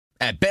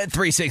At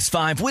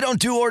Bet365, we don't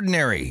do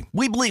ordinary.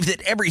 We believe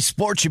that every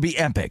sport should be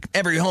epic.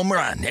 Every home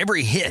run,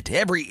 every hit,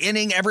 every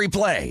inning, every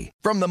play.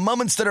 From the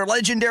moments that are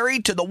legendary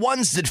to the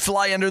ones that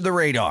fly under the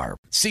radar.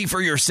 See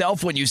for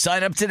yourself when you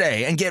sign up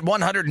today and get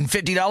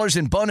 $150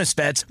 in bonus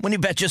bets when you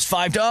bet just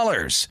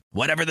 $5.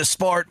 Whatever the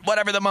sport,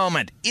 whatever the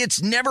moment,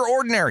 it's never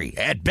ordinary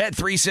at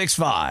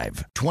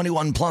Bet365.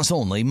 21 plus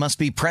only. Must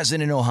be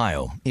present in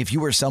Ohio. If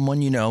you or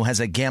someone you know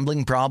has a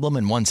gambling problem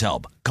and wants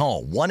help,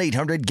 call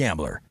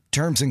 1-800-GAMBLER.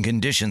 Terms and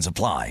conditions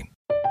apply.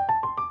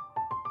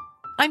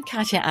 I'm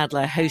Katya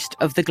Adler, host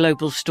of The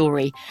Global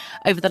Story.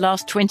 Over the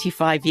last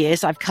 25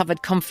 years, I've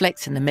covered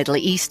conflicts in the Middle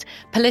East,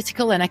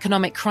 political and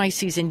economic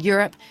crises in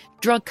Europe,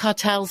 drug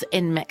cartels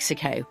in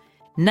Mexico.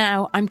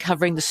 Now I'm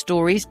covering the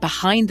stories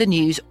behind the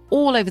news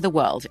all over the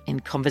world in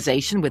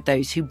conversation with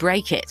those who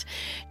break it.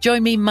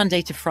 Join me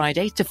Monday to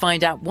Friday to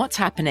find out what's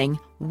happening,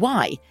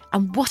 why,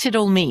 and what it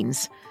all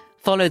means.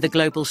 Follow The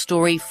Global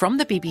Story from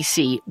the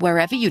BBC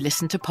wherever you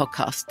listen to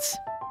podcasts.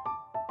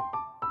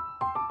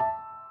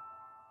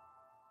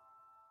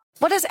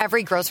 What does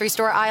every grocery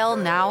store aisle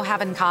now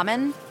have in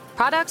common?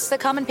 Products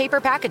that come in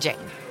paper packaging.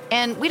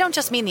 And we don't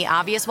just mean the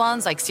obvious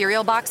ones like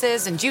cereal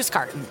boxes and juice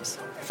cartons.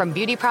 From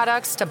beauty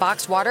products to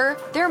boxed water,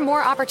 there are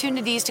more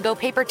opportunities to go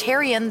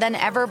papertarian than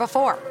ever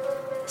before.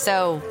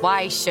 So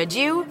why should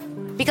you?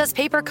 Because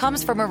paper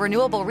comes from a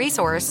renewable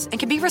resource and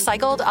can be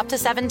recycled up to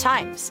 7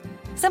 times.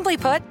 Simply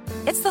put,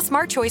 it's the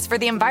smart choice for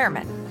the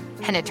environment.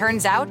 And it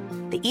turns out,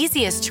 the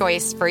easiest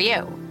choice for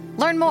you.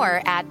 Learn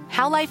more at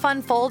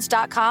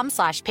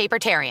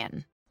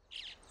howlifeunfolds.com/papertarian.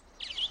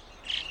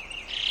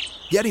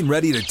 Getting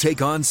ready to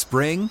take on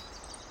spring?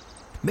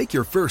 Make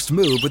your first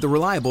move with the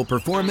reliable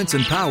performance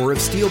and power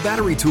of Steel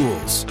battery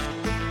tools.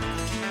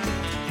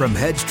 From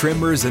hedge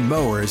trimmers and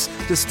mowers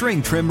to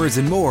string trimmers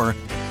and more,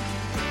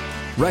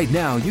 right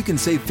now you can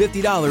save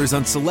 $50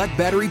 on select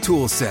battery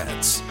tool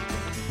sets.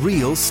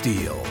 Real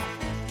Steel.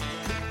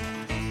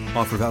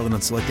 Offer valid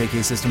on select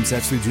AK system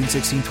sets through June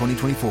 16,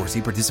 2024.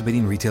 See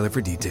participating retailer for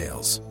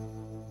details.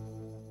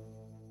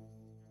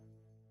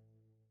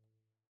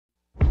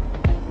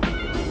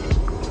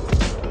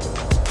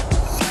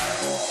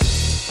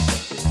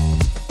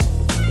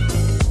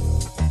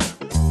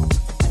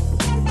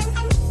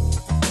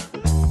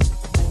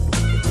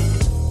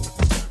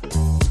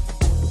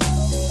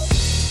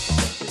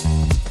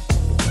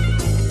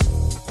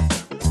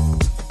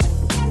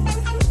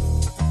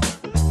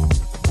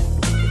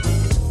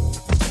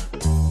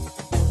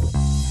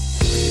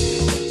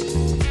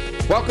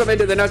 Welcome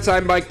into the Nuts.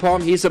 I'm Mike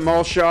Palm. He's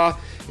Amal Shaw.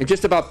 In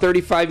just about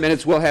 35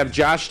 minutes, we'll have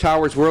Josh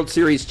Towers, World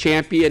Series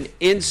champion,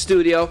 in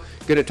studio.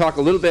 Going to talk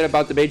a little bit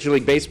about the Major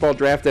League Baseball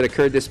draft that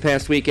occurred this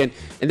past weekend.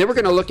 And then we're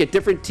going to look at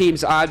different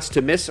teams' odds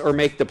to miss or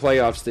make the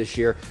playoffs this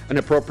year. An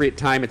appropriate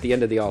time at the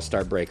end of the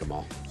All-Star break,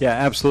 Amal. Yeah,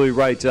 absolutely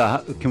right.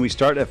 Can we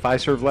start at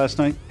Fiserv last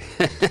night?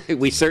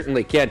 We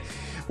certainly can.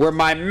 Where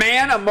my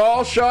man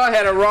Amal Shaw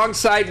had a wrong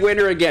side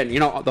winner again. You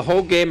know, the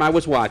whole game I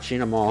was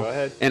watching, Amal,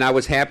 and I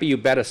was happy you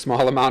bet a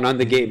small amount on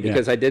the game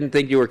because I didn't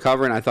think you were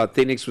covering. I thought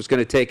Phoenix was going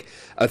to take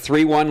a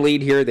 3-1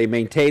 lead here. They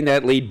maintained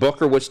that lead.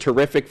 Booker was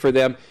terrific for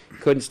them.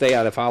 Couldn't stay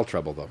out of foul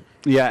trouble, though.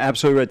 Yeah,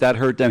 absolutely right. That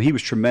hurt them. He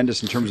was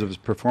tremendous in terms of his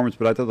performance,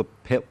 but I thought the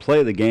play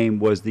of the game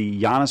was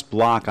the Giannis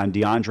block on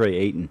DeAndre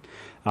Ayton.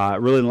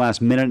 Really, in the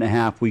last minute and a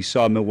half, we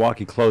saw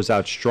Milwaukee close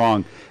out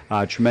strong.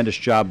 Tremendous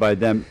job by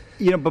them.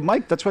 You know, but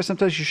Mike, that's why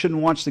sometimes you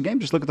shouldn't watch the game.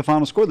 Just look at the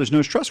final score. There's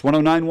no stress.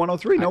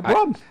 109-103, no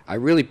problem. I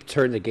really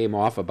turned the game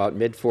off about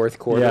mid-fourth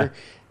quarter. Yeah.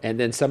 And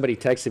then somebody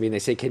texted me and they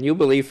say, can you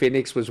believe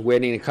Phoenix was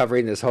winning and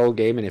covering this whole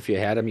game, and if you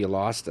had them, you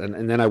lost?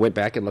 And then I went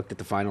back and looked at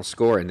the final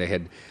score, and they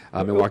had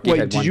Milwaukee had won.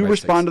 Wait, did you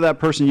respond to that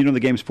person? You know the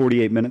game's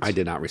 48 minutes? I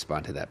did not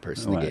respond to that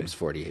person. The game's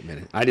 48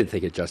 minutes. I didn't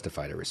think it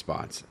justified a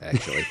response,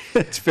 actually.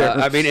 That's fair.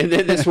 I mean, in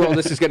this world,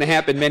 this is going to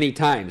happen many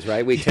times,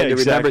 right? We tend to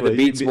remember the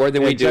beats more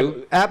than we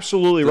do.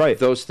 Absolutely right.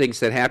 Those things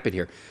that happen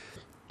here.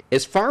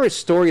 As far as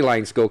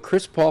storylines go,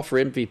 Chris Paul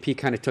for MVP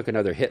kind of took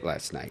another hit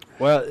last night.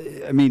 Well,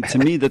 I mean, to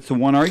me, that's the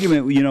one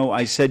argument. You know,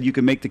 I said you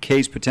could make the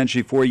case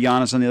potentially for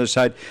Giannis on the other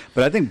side,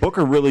 but I think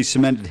Booker really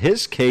cemented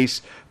his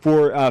case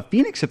for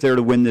Phoenix if they were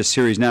to win this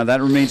series. Now, that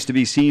remains to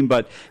be seen,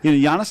 but, you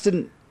know,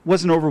 Giannis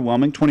wasn't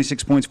overwhelming,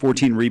 26 points,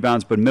 14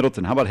 rebounds, but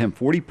Middleton, how about him?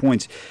 40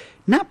 points.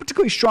 Not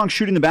particularly strong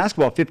shooting the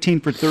basketball,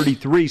 15 for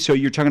 33, so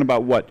you're talking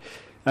about what?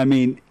 I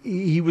mean,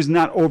 he was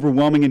not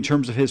overwhelming in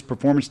terms of his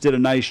performance, did a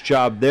nice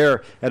job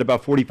there at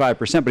about 45%,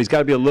 but he's got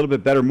to be a little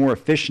bit better, more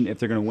efficient if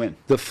they're going to win.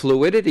 The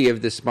fluidity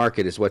of this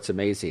market is what's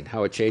amazing,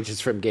 how it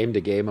changes from game to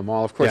game.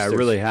 Amal, of course, yeah, it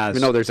really has.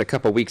 We know there's a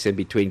couple weeks in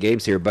between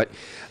games here, but,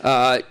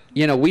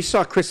 you know, we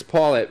saw Chris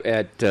Paul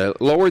at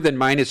lower than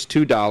minus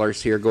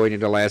 $2 here going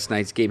into last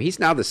night's game. He's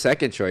now the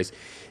second choice.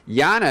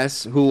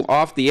 Giannis, who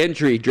off the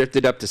injury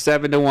drifted up to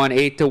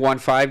 7-1, 8-1,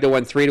 5-1,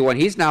 3-1,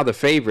 he's now the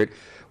favorite.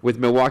 with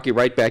Milwaukee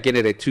right back in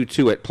it at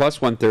 2-2 at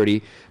plus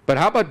 130. But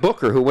how about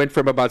Booker, who went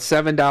from about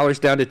 $7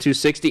 down to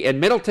 $260, and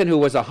Middleton, who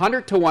was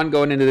 100-1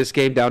 going into this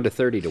game, down to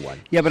 30-1.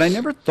 Yeah, but I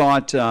never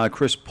thought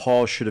Chris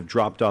Paul should have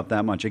dropped off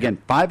that much.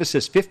 Again, 5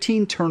 assists,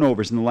 15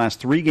 turnovers in the last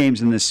 3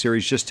 games in this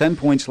series, just 10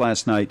 points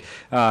last night.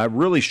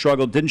 Really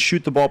struggled, didn't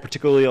shoot the ball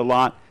particularly a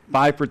lot.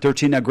 5 for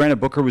 13. Now,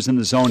 granted, Booker was in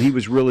the zone. He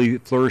was really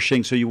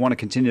flourishing, so you want to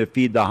continue to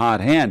feed the hot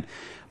hand.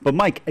 But,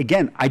 Mike,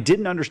 again, I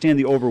didn't understand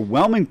the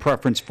overwhelming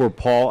preference for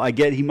Paul. I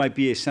get he might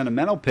be a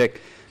sentimental pick,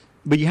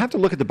 but you have to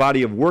look at the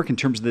body of work in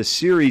terms of this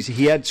series.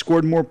 He had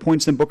scored more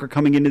points than Booker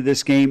coming into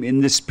this game in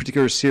this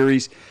particular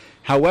series.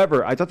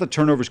 However, I thought the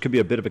turnovers could be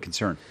a bit of a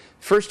concern.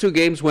 First 2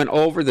 games went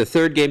over. The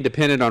third game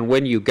depended on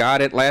when you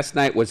got it. Last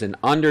night was an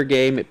under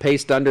game. It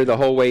paced under the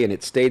whole way, and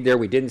it stayed there.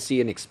 We didn't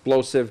see an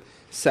explosive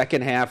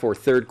second half or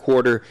third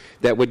quarter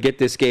that would get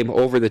this game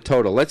over the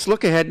total. Let's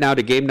look ahead now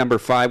to game number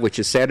 5, which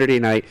is Saturday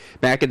night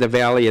back in the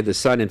Valley of the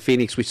Sun in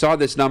Phoenix. We saw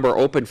this number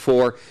open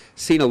 4.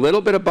 Seen a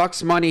little bit of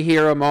Bucks money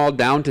here, Amal,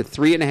 down to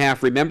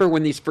 3.5. Remember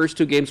when these first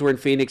 2 games were in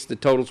Phoenix, the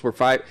totals were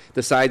 5,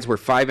 the sides were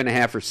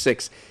 5.5 or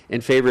 6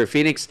 in favor of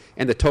Phoenix,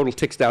 and the total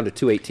ticks down to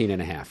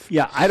 218.5.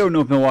 Yeah, I don't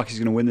know if Milwaukee's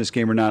going to win this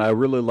game or not. I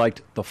really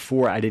liked the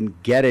 4. I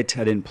didn't get it.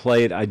 I didn't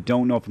play it. I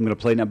don't know if I'm going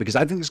to play it now because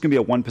I think it's going to be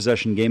a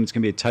one-possession game. It's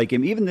going to be a tight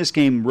game. Even this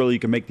game, really, you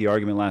can make the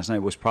argument last night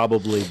was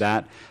probably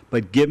that.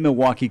 But give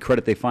Milwaukee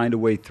credit. They find a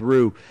way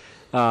through.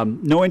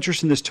 No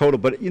interest in this total.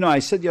 But, I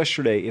said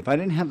yesterday, if I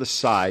didn't have the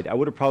side, I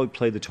would have probably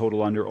played the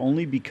total under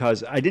only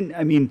because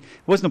it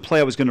wasn't a play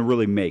I was going to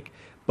really make.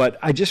 But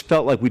I just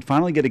felt like we'd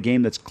finally get a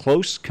game that's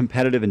close,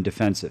 competitive, and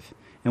defensive.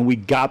 And we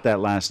got that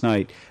last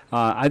night.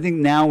 I think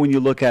now when you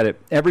look at it,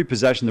 every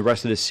possession the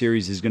rest of this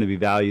series is going to be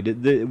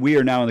valued. We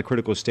are now in the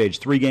critical stage.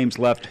 3 games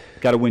left,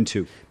 got to win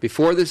 2.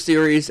 Before the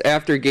series,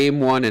 after game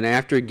 1 and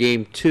after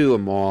game 2,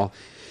 Amal,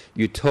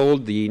 you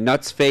told the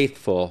Nuts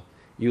faithful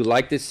you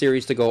like this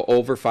series to go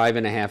over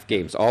 5.5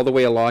 games. All the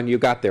way along, you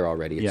got there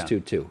already. It's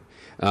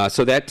 2-2.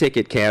 So that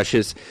ticket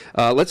cashes.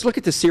 Let's look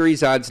at the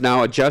series odds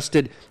now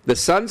adjusted. The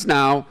Suns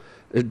now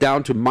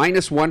down to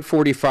minus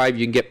 145.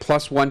 You can get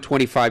plus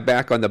 125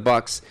 back on the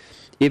Bucks.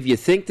 If you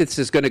think this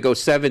is going to go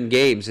 7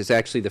 games, it's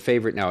actually the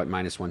favorite now at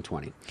minus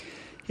 120.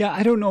 Yeah,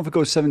 I don't know if it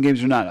goes 7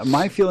 games or not.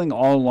 My feeling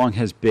all along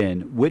has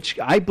been, which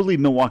I believe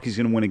Milwaukee's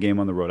going to win a game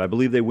on the road. I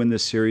believe they win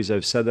this series.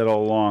 I've said that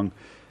all along.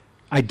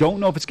 I don't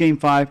know if it's Game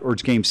 5 or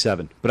it's Game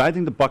 7, but I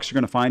think the Bucks are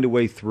going to find a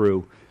way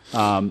through.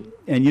 And,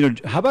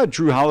 how about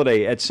Drew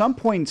Holiday? At some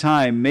point in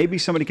time, maybe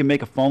somebody can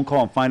make a phone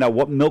call and find out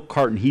what milk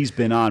carton he's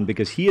been on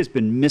because he has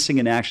been missing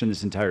in action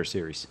this entire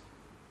series.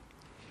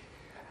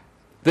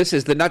 This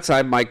is the Nuts.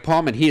 I'm Mike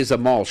Paulman. He is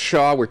Amal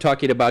Shaw. We're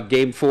talking about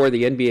Game 4 of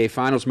the NBA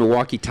Finals.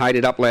 Milwaukee tied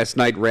it up last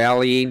night,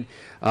 rallying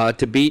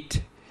to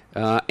beat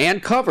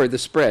and cover the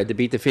spread, to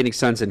beat the Phoenix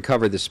Suns and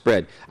cover the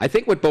spread. I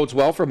think what bodes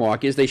well for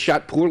Milwaukee is they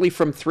shot poorly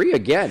from 3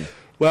 again.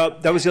 Well,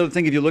 that was the other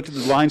thing. If you looked at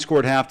the line score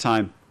at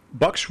halftime,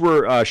 Bucks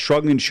were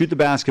struggling to shoot the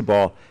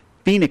basketball.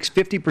 Phoenix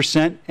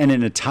 50%, and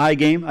in a tie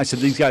game, I said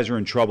these guys are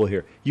in trouble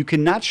here. You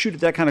cannot shoot at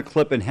that kind of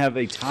clip and have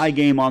a tie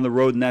game on the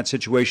road in that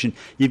situation.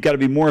 You've got to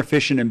be more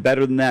efficient and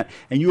better than that.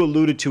 And you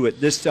alluded to it.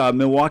 This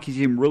Milwaukee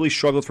team really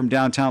struggled from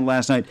downtown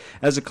last night.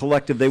 As a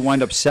collective, they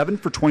wind up 7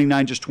 for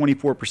 29, just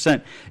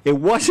 24%. It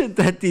wasn't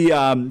that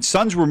the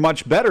Suns were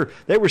much better.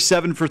 They were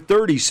 7 for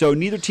 30, so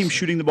neither team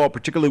shooting the ball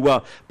particularly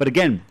well. But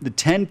again, the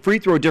 10 free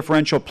throw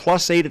differential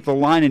plus 8 at the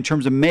line in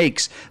terms of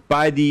makes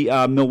by the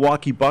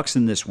Milwaukee Bucks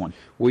in this one.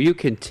 Will you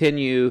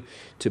continue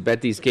to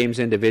bet these games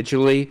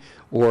individually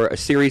or a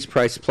series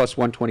price plus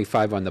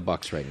 125 on the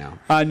Bucks right now?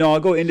 No, I'll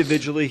go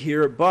individually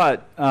here,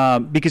 but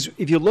because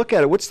if you look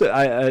at it, what's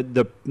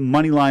the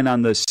money line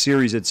on the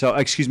series itself?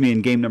 Excuse me,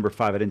 in game number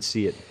 5, I didn't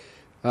see it.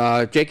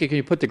 Jacob, can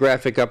you put the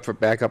graphic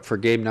back up for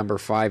game number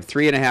 5?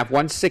 3.5,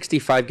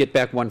 165, get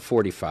back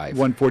 145.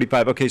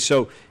 145. Okay,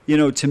 so,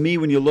 to me,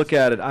 when you look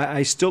at it,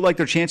 I still like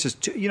their chances.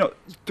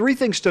 3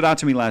 things stood out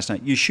to me last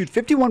night. You shoot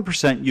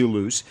 51%, you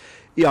lose.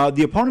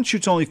 The opponent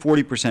shoots only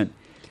 40%.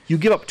 You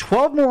give up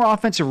 12 more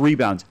offensive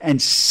rebounds and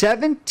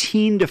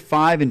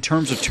 17-5 in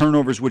terms of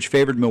turnovers, which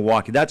favored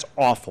Milwaukee. That's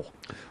awful.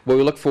 Well,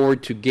 we look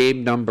forward to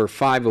game number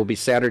 5. It will be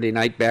Saturday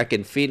night back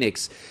in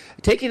Phoenix.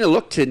 Taking a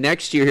look to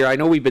next year here, I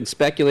know we've been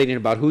speculating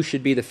about who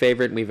should be the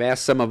favorite, and we've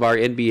asked some of our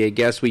NBA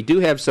guests. We do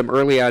have some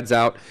early odds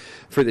out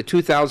for the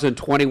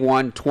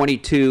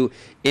 2021-22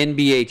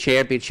 NBA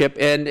Championship.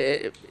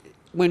 And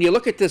when you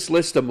look at this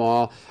list,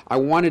 Amal, I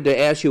wanted to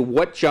ask you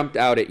what jumped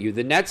out at you.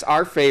 The Nets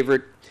are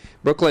favorite,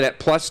 Brooklyn at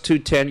plus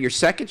 210. Your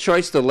second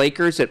choice, the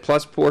Lakers at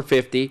plus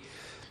 450.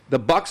 The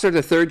Bucks are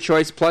the third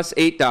choice, plus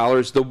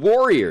 $8. The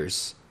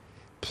Warriors,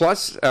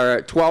 plus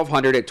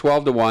 1,200 at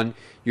 12-1.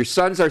 Your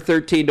Suns are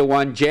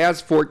 13-1.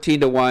 Jazz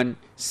 14-1.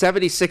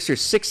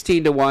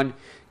 76ers 16-1.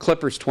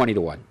 Clippers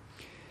 20-1.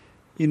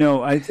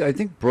 I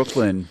think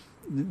Brooklyn.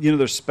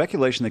 There's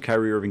speculation that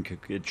Kyrie Irving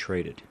could get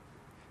traded.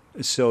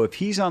 So if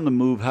he's on the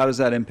move, how does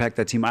that impact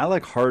that team? I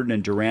like Harden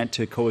and Durant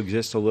to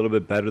coexist a little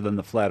bit better than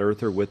the flat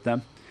earther with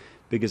them.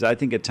 because I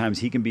think at times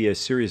he can be a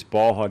serious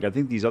ball hog. I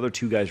think these other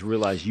two guys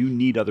realize you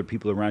need other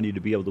people around you to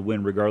be able to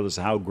win, regardless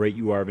of how great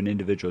you are of an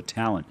individual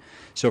talent.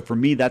 So for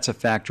me, that's a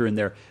factor in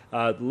there.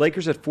 The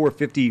Lakers at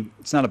 450,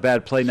 it's not a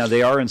bad play. Now,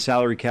 they are in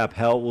salary cap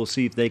hell. We'll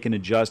see if they can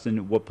adjust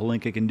and what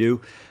Pelinka can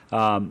do.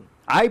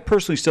 I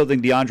personally still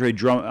think Andre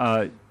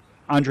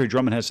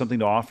Drummond has something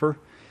to offer.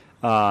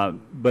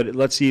 But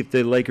let's see if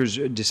the Lakers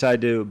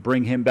decide to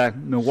bring him back.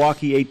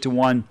 Milwaukee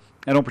 8-1.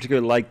 I don't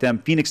particularly like them.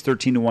 Phoenix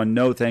 13-1.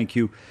 No, thank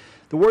you.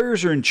 The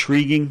Warriors are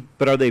intriguing,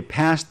 but are they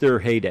past their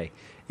heyday?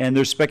 And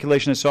there's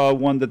speculation. I saw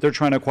one that they're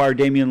trying to acquire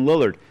Damian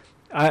Lillard.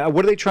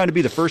 What are they trying to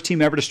be? The first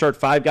team ever to start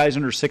 5 guys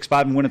under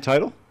 6'5" and win a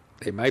title?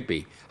 They might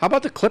be. How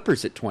about the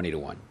Clippers at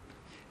 20-1?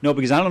 No,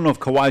 because I don't know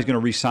if Kawhi is going to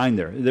re-sign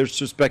there. There's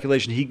just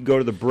speculation he could go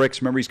to the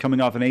Bricks. Remember, he's coming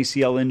off an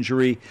ACL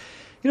injury.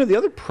 The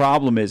other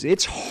problem is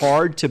it's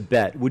hard to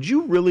bet. Would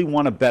you really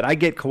want to bet? I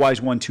get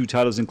Kawhi's won 2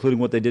 titles, including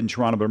what they did in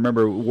Toronto, but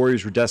remember,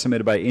 Warriors were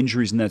decimated by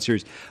injuries in that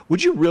series.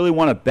 Would you really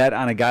want to bet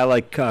on a guy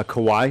like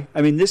Kawhi?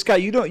 I mean, this guy,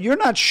 you're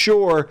not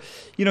sure.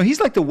 He's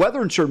like the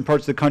weather in certain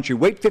parts of the country.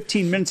 Wait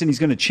 15 minutes and he's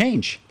going to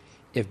change.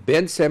 If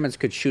Ben Simmons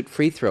could shoot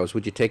free throws,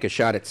 would you take a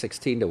shot at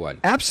 16-1?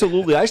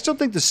 Absolutely. I still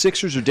think the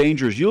Sixers are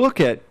dangerous. You look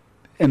at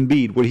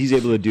Embiid, what he's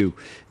able to do.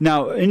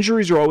 Now,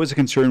 injuries are always a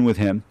concern with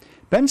him.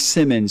 Ben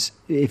Simmons,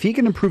 if he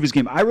can improve his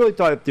game, I really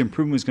thought if the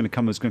improvement was going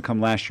to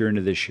come last year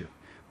into this year.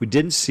 We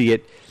didn't see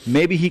it.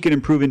 Maybe he can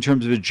improve in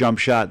terms of his jump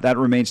shot. That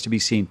remains to be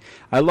seen.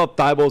 I love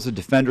Thibault as a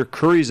defender.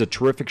 Curry's a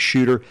terrific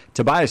shooter.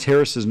 Tobias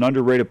Harris is an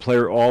underrated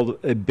player, all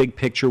big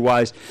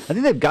picture-wise. I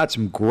think they've got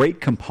some great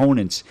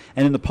components.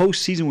 And in the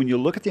postseason, when you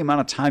look at the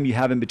amount of time you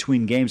have in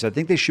between games, I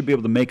think they should be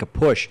able to make a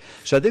push.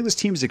 So I think this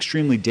team is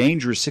extremely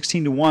dangerous.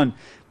 16-1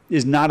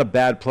 is not a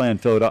bad play on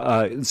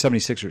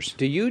 76ers.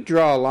 Do you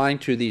draw a line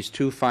through these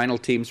 2 final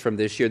teams from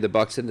this year, the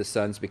Bucks and the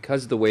Suns,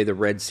 because of the way the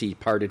Red Sea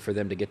parted for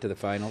them to get to the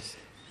finals?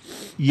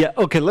 Yeah,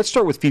 okay, let's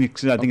start with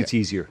Phoenix. I think it's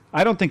easier.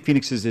 I don't think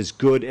Phoenix is as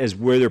good as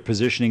where their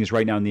positioning is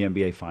right now in the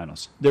NBA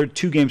Finals. They're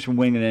 2 games from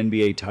winning an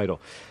NBA title.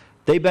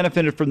 They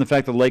benefited from the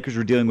fact that the Lakers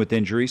were dealing with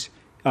injuries.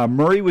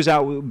 Murray was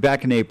out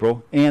back in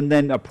April, and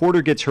then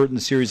Porter gets hurt in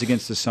the series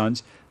against the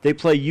Suns. They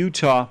play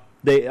Utah.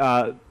 They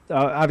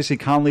obviously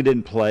Conley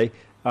didn't play.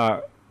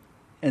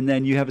 And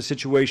then you have a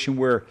situation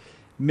where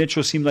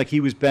Mitchell seemed like he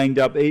was banged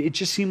up. It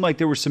just seemed like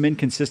there was some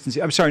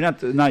inconsistency. I'm sorry,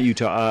 not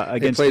Utah.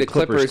 Against they played the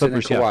Clippers. And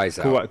then Kawhi's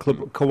out.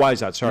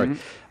 Kawhi's out, sorry.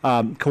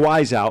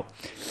 Kawhi's out.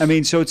 I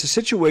mean, so it's a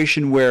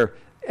situation where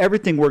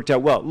everything worked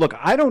out well. Look,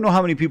 I don't know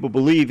how many people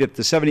believe if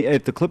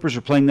the Clippers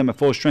are playing them at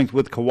full strength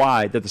with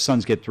Kawhi that the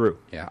Suns get through.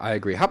 Yeah, I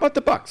agree. How about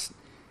the Bucks?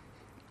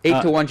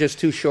 8-1, just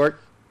too short?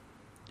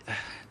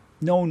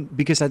 No,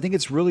 because I think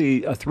it's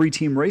really a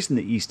 3-team race in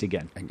the East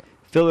again.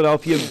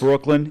 Philadelphia,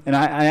 Brooklyn, and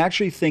I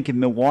actually think if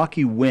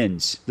Milwaukee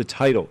wins the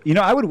title,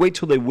 I would wait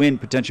till they win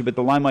potentially, but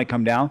the line might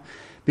come down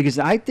because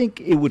I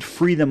think it would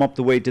free them up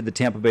the way it did the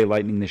Tampa Bay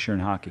Lightning this year in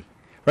hockey.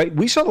 Right?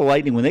 We saw the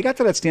Lightning when they got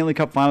to that Stanley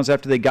Cup Finals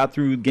after they got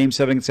through Game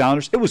 7 against the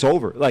Islanders. It was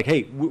over. Like,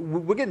 hey,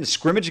 we're getting a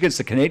scrimmage against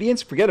the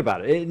Canadians. Forget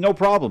about it. No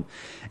problem.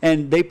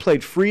 And they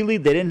played freely.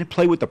 They didn't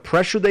play with the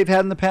pressure they've had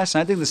in the past.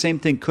 And I think the same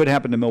thing could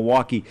happen to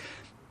Milwaukee.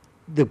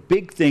 The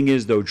big thing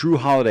is, though, Drew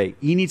Holiday,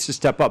 he needs to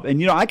step up.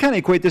 And, I kind of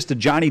equate this to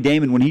Johnny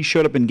Damon when he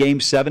showed up in Game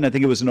 7. I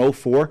think it was in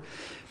 2004.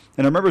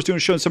 And I remember I was doing a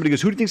show and somebody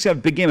goes, who do you think's going to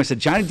have a big game? I said,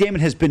 Johnny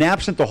Damon has been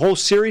absent the whole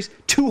series.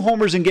 2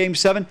 homers in Game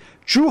 7.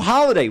 Drew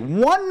Holiday,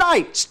 one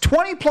night,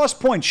 20-plus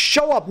points.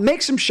 Show up,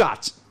 make some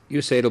shots.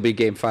 You say it'll be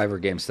Game 5 or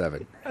Game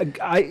 7?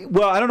 I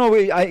don't know.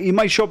 He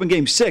might show up in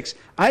Game 6.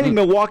 I think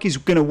Milwaukee's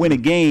going to win a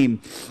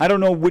game. I don't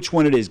know which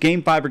one it is,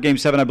 Game 5 or Game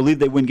 7. I believe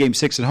they win Game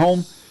 6 at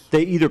home.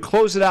 They either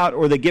close it out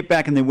or they get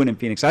back and they win in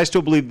Phoenix. I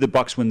still believe the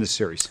Bucks win this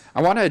series.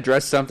 I want to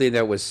address something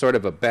that was sort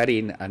of a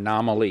betting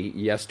anomaly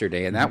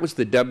yesterday, and that was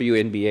the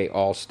WNBA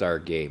All-Star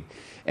Game,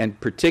 and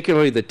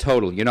particularly the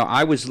total.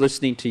 I was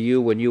listening to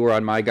you when you were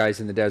on My Guys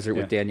in the Desert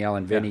with Danielle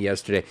and Vinny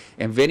yesterday,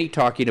 and Vinny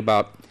talking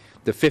about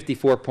the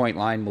 54-point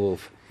line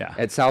move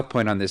at South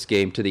Point on this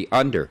game to the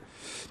under.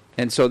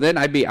 And so then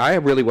I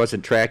really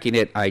wasn't tracking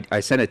it.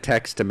 I sent a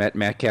text to Matt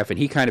Metcalf, and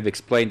he kind of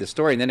explained the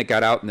story, and then it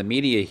got out in the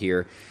media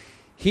here.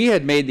 He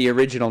had made the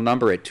original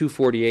number at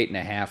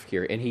 248.5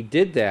 here, and he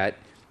did that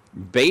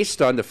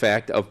based on the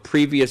fact of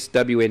previous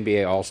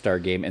WNBA All-Star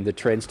Game and the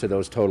trends to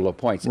those total of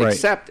points. Right.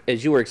 Except,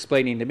 as you were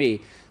explaining to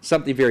me,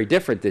 something very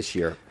different this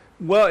year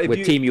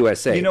with Team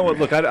USA. You know what?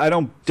 Look, I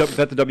don't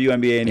bet the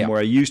WNBA anymore.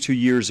 I used to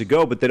years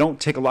ago, but they don't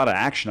take a lot of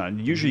action on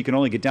it. Usually you can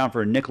only get down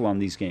for a nickel on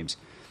these games.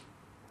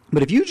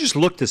 But if you just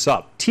look this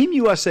up, Team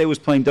USA was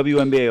playing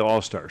WNBA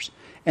All-Stars.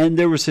 And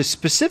there was a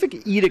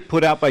specific edict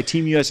put out by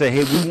Team USA,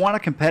 hey, we want a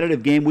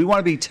competitive game. We want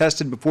to be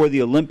tested before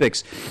the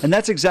Olympics. And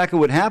that's exactly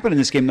what happened in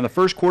this game. In the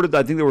first quarter,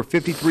 I think there were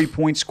 53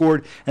 points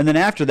scored. And then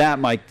after that,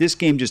 Mike, this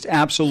game just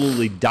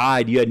absolutely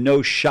died. You had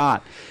no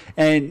shot.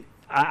 And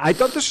I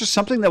thought this was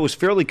something that was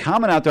fairly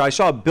common out there. I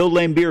saw a Bill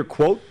Laimbeer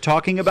quote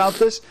talking about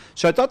this.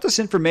 So I thought this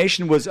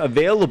information was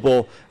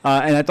available,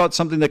 and I thought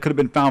something that could have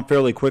been found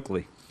fairly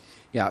quickly.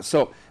 Yeah,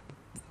 so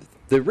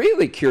the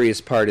really curious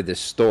part of this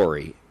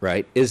story,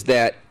 right, is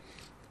that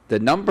the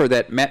number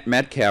that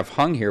Metcalf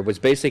hung here was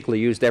basically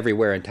used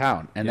everywhere in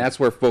town, and that's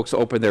where folks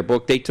opened their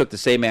book. They took the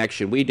same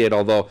action we did,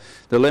 although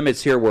the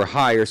limits here were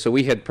higher, so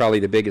we had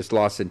probably the biggest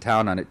loss in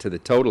town on it to the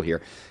total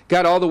here.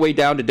 Got all the way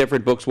down to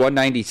different books,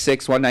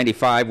 196,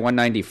 195,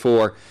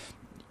 194.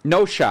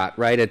 No shot,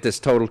 right, at this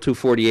total,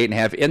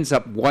 248.5. Ends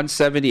up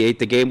 178.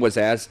 The game was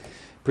as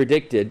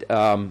predicted.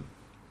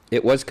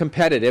 It was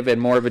competitive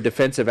and more of a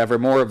defensive effort,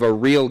 more of a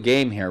real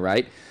game here,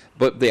 right?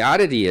 But the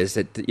oddity is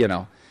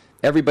that,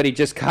 everybody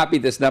just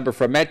copied this number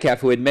from Metcalf,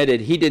 who admitted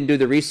he didn't do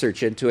the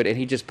research into it, and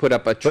he just put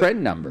up a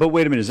trend number. But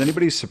wait a minute. Is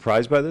anybody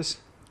surprised by this?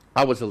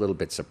 I was a little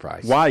bit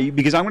surprised. Why?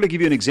 Because I'm going to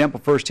give you an example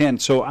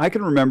firsthand. So I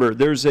can remember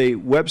there's a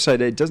website,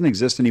 it doesn't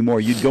exist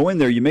anymore. You'd go in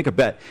there, you make a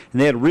bet, and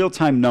they had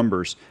real-time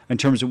numbers in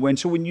terms of when.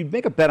 So when you'd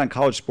make a bet on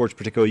college sports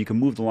particularly, you can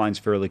move the lines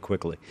fairly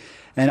quickly.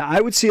 And I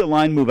would see a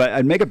line move.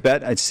 I'd make a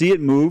bet, I'd see it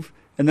move,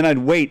 and then I'd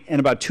wait, and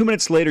about 2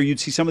 minutes later, you'd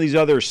see some of these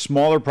other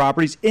smaller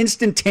properties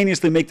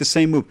instantaneously make the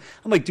same move.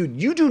 I'm like, dude,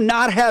 you do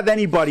not have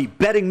anybody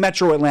betting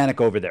Metro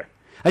Atlantic over there.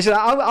 I said,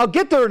 I'll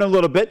get there in a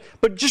little bit,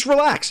 but just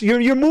relax.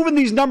 You're moving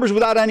these numbers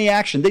without any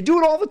action. They do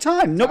it all the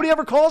time. Nobody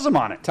ever calls them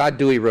on it. Todd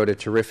Dewey wrote a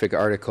terrific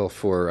article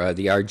for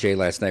the RJ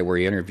last night where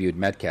he interviewed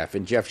Metcalf,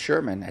 and Jeff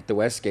Sherman at the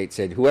Westgate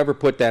said, whoever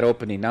put that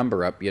opening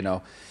number up,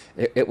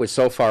 it was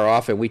so far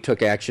off, and we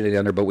took action at the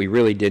under, but we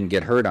really didn't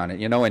get hurt on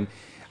it, and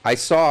I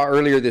saw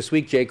earlier this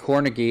week Jay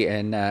Cornegie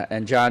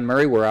and John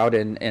Murray were out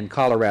in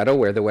Colorado,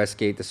 where the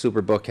Westgate, the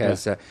Superbook,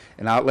 has an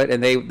outlet,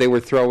 and they were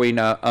throwing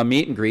a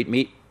meet and greet,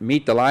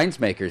 meet the lines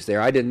makers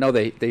there. I didn't know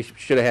they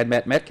should have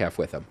had Metcalf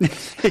with them.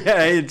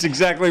 Yeah, it's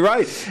exactly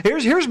right.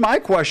 Here's my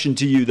question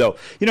to you, though.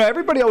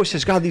 Everybody always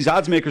says, God, these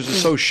odds makers are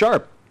so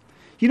sharp.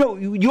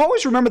 You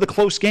always remember the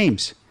close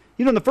games.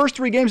 In the first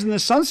 3 games in the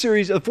Sun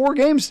Series, 4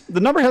 games,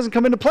 the number hasn't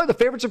come into play. The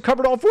favorites have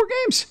covered all 4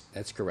 games.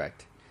 That's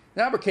correct.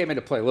 The number came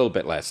into play a little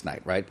bit last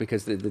night, right?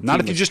 Because the not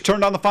if you just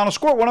turned on the final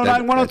score,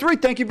 109, 103.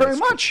 Thank you very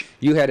much.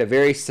 You had a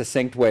very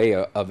succinct way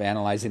of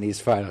analyzing these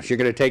finals. You're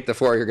going to take the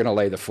 4, you're going to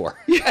lay the 4.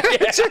 Yeah,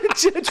 it's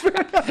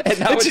and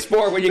now it's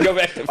 4 when you go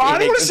back to Phoenix. I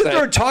don't want to sit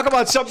there and talk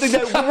about something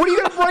that, what are you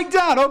going to break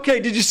down? Okay,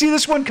 did you see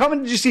this one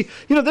coming? Did you see,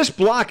 this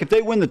block, if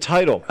they win the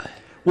title,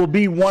 will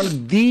be one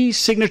of the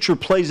signature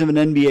plays of an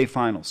NBA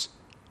Finals.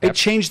 It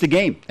changed the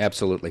game.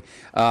 Absolutely.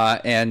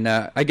 And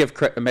I give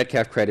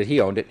Metcalf credit. He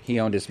owned it. He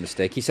owned his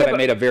mistake. He said, I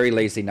made a very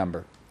lazy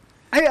number.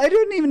 I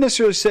didn't even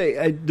necessarily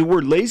say the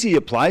word lazy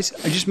applies.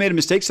 I just made a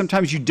mistake.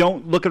 Sometimes you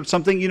don't look at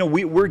something.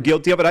 We're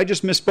guilty of it. I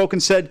just misspoke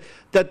and said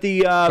that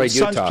the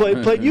Suns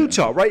played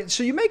Utah, right?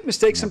 So you make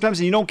mistakes sometimes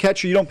and you don't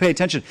catch or you don't pay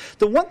attention.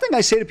 The one thing I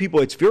say to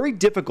people, it's very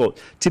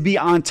difficult to be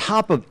on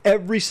top of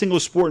every single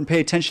sport and pay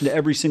attention to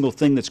every single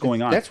thing that's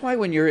going on. That's why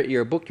when you're at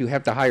your book, you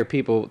have to hire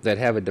people that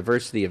have a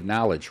diversity of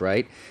knowledge,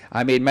 right?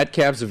 I mean,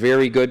 Metcalf's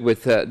very good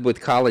with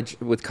college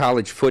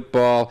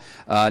football,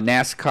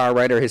 NASCAR,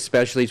 right, are his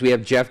specialties. We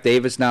have Jeff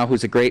Davis now,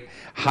 who's a great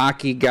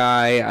hockey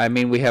guy. I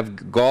mean, we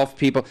have golf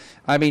people.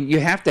 I mean, you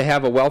have to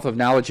have a wealth of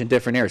knowledge in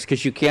different areas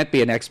because you can't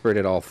be an expert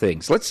at all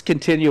things. Let's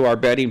continue our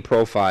betting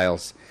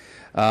profiles.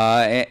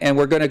 And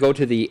we're going to go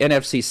to the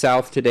NFC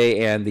South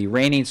today and the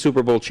reigning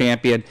Super Bowl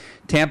champion,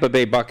 Tampa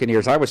Bay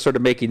Buccaneers. I was sort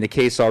of making the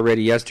case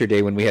already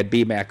yesterday when we had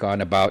BMAC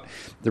on about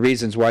the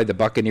reasons why the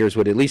Buccaneers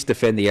would at least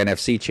defend the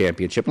NFC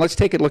championship. Let's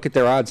take a look at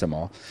their odds,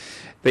 Amal.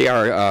 They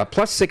are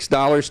plus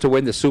 $6 to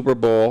win the Super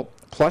Bowl,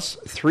 plus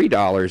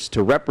 $3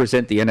 to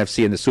represent the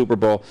NFC in the Super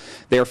Bowl.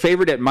 They are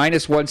favored at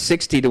minus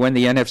 160 to win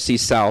the NFC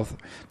South.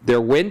 Their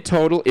win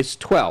total is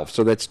 12,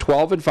 so that's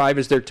 12-5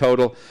 is their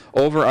total.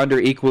 Over under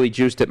equally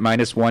juiced at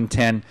minus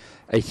 110.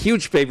 A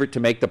huge favorite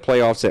to make the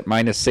playoffs at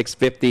minus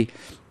 650.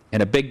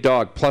 And a big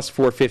dog, plus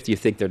 450, you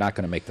think they're not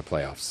going to make the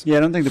playoffs. Yeah, I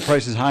don't think the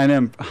price is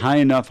high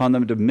enough on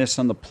them to miss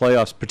on the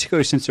playoffs,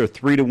 particularly since they're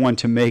 3-1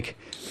 to make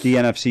the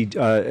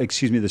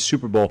the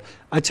Super Bowl.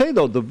 I tell you,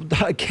 though,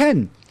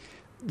 again,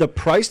 the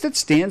price that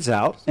stands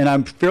out, and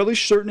I'm fairly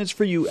certain it's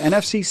for you,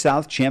 NFC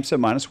South champs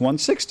at minus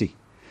 160.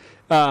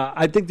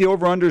 I think the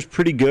over-under is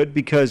pretty good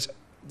because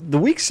the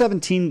Week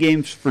 17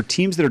 games for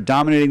teams that are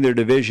dominating their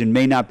division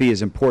may not be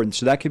as important,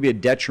 so that could be a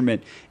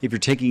detriment if you're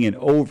taking an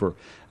over.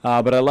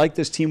 But I like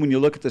this team when you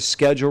look at the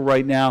schedule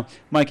right now.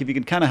 Mike, if you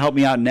can kind of help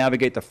me out and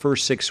navigate the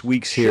first 6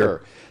 weeks here.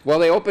 Sure. Well,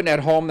 they open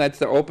at home. That's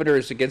the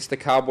openers against the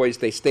Cowboys.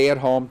 They stay at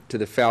home to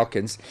the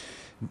Falcons.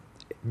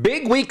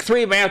 Big Week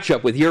 3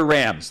 matchup with your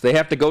Rams. They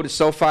have to go to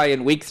SoFi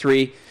in Week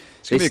 3.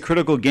 It's going to be a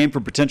critical game for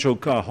potential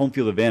home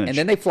field advantage. And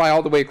then they fly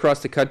all the way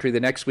across the country the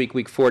next week,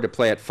 Week 4, to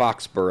play at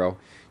Foxborough.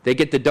 They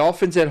get the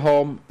Dolphins at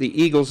home,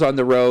 the Eagles on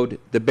the road,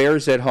 the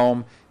Bears at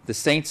home, the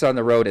Saints on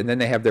the road, and then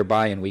they have their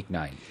bye in Week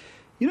 9.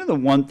 You know, the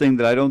one thing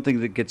that I don't think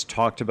that gets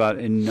talked about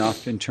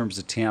enough in terms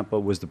of Tampa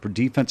was the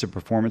defensive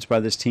performance by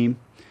this team,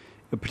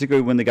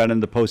 particularly when they got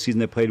into the postseason.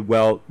 They played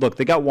well. Look,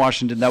 they got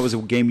Washington. That was a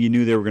game you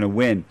knew they were going to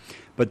win.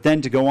 But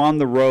then to go on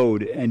the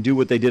road and do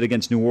what they did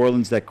against New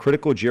Orleans, that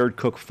critical Jared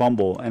Cook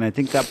fumble, and I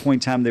think at that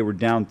point in time they were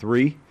down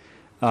 3.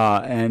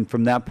 And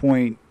from that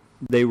point,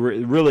 they were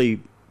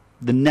really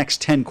the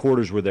next 10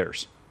 quarters were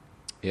theirs.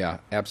 Yeah,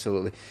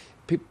 absolutely.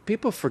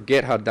 People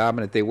forget how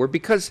dominant they were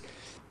because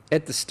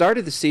at the start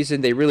of the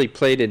season, they really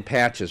played in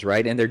patches,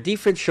 right? And their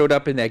defense showed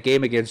up in that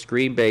game against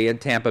Green Bay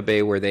and Tampa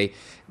Bay where they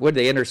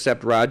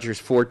intercept Rodgers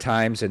 4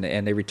 times and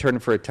they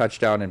returned for a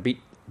touchdown and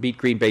beat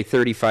Green Bay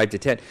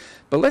 35-10.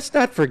 But let's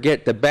not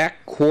forget the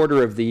back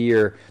quarter of the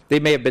year, they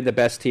may have been the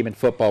best team in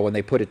football when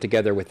they put it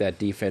together with that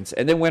defense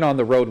and then went on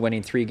the road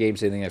winning 3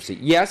 games in the NFC.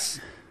 Yes,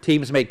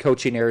 teams made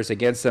coaching errors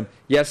against them.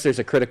 Yes, there's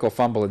a critical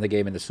fumble in the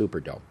game in the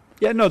Superdome.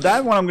 Yeah, no,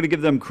 that one I'm going to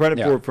give them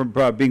credit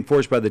for being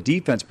forced by the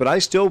defense, but I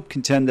still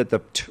contend that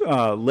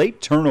the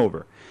late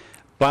turnover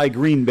by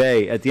Green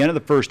Bay at the end of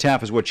the first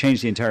half is what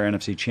changed the entire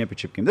NFC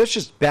Championship game. That's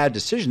just bad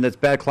decision. That's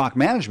bad clock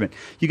management.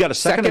 You got a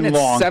second and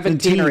long,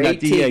 17 or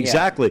 18,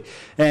 exactly.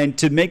 And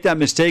to make that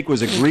mistake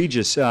was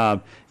egregious.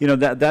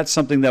 That's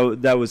something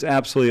that was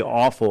absolutely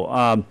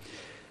awful.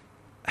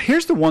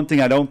 Here's the one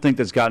thing I don't think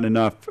that's gotten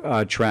enough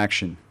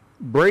traction.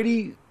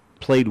 Brady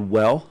played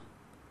well,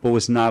 but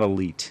was not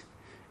elite.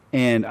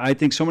 And I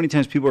think so many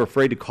times people are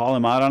afraid to call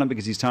him out on it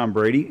because he's Tom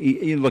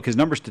Brady. Look, his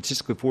numbers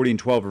statistically 40 and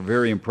 12 are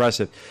very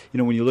impressive.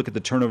 When you look at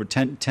the turnover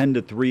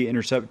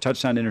 10-3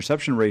 touchdown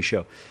interception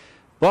ratio.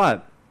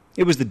 But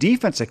it was the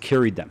defense that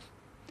carried them.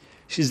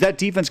 Is that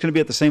defense going to be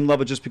at the same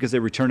level just because they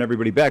return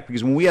everybody back?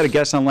 Because when we had a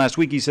guest on last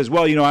week, he says,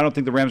 well, I don't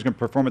think the Rams are going to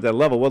perform at that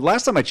level. Well,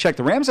 last time I checked,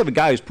 the Rams have a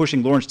guy who's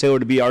pushing Lawrence Taylor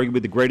to be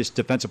arguably the greatest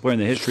defensive player in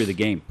the history of the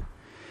game.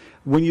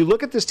 When you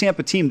look at this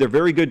Tampa team, they're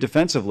very good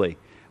defensively.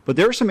 But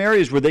there are some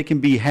areas where they can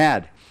be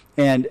had.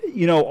 And,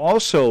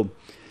 also,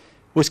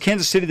 was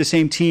Kansas City the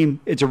same team?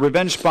 It's a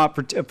revenge spot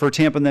for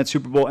Tampa in that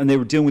Super Bowl, and they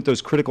were dealing with those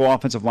critical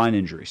offensive line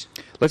injuries.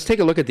 Let's take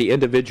a look at the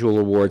individual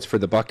awards for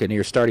the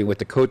Buccaneers, starting with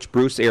the coach,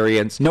 Bruce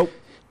Arians. Nope.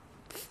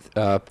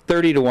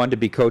 30-1 to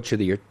be coach of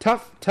the year.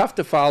 Tough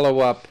to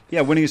follow up.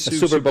 Yeah, winning a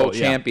Super Bowl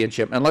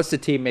championship, unless the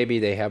team maybe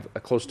they have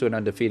close to an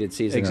undefeated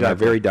season and are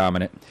very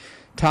dominant.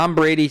 Tom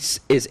Brady is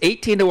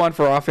 18-1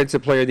 for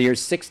Offensive Player of the Year,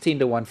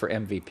 16-1 for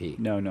MVP.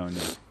 No.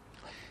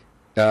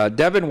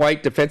 Devin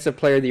White, Defensive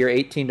Player of the Year,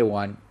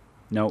 18-1.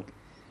 No.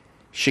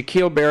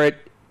 Shaquille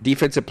Barrett,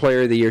 Defensive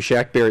Player of the Year,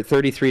 Shaq Barrett,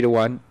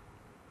 33-1.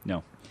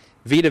 No.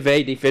 Vita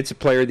Vea, Defensive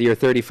Player of the Year,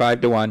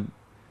 35-1.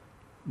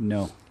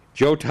 No.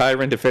 Joe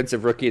Tyron,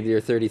 Defensive Rookie of the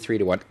Year,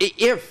 33-1.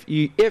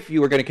 If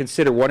you were going to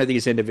consider one of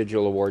these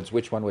individual awards,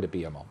 which one would it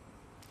be, Amol?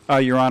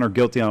 Your Honor,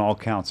 guilty on all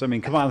counts. I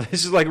mean, come on,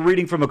 this is like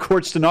reading from a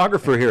court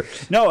stenographer here.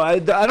 No, I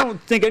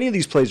don't think any of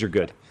these plays are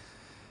good.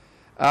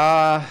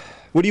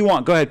 What do you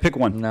want? Go ahead, pick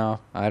one. No,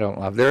 I don't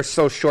love. They're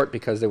so short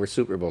because they were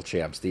Super Bowl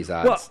champs. These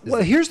odds.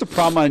 Well, here's the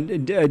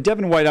problem.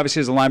 Devin White,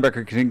 obviously, as a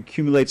linebacker, can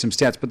accumulate some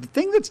stats. But the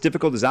thing that's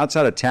difficult is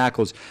outside of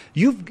tackles.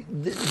 The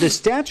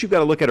stats you've got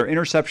to look at are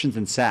interceptions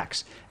and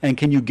sacks. And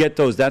can you get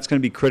those? That's going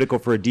to be critical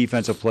for a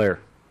defensive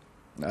player.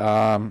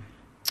 Yeah,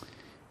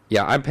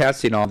 I'm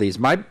passing all these.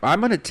 I'm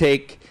going to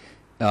take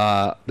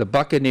the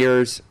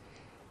Buccaneers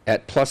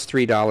at plus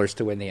 $3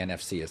 to win the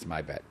NFC is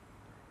my bet.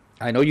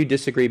 I know you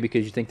disagree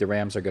because you think the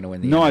Rams are going to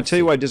win the NFC. No, I tell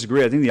you why I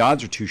disagree. I think the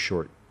odds are too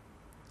short.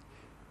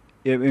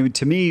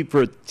 To me,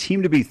 for a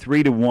team to be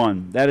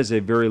 3-1, that is a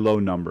very low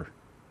number.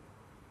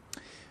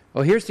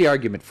 Well, here's the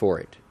argument for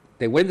it.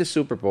 They win the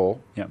Super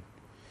Bowl. Yeah.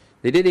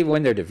 They didn't even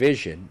win their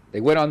division.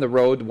 They went on the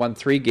road, won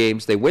 3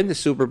 games. They win the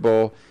Super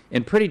Bowl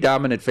in pretty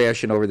dominant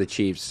fashion over the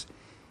Chiefs.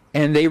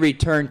 And they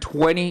return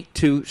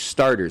 22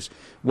 starters.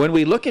 When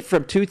we look at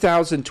from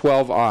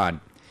 2012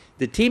 on,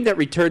 the team that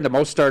returned the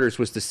most starters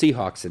was the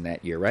Seahawks in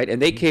that year, right? And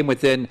they came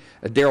within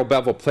a Darrell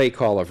Bevell play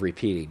call of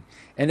repeating.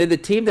 And then the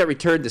team that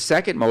returned the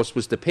second most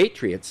was the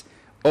Patriots.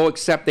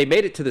 Except they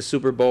made it to the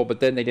Super Bowl, but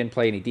then they didn't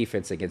play any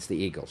defense against the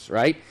Eagles,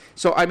 right?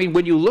 So, I mean,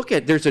 when you look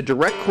at, there's a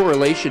direct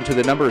correlation to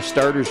the number of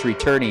starters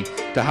returning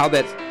to how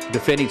that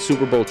defending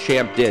Super Bowl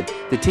champ did.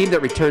 The team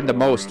that returned the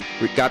most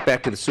got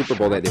back to the Super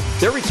Bowl that day.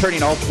 They're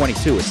returning all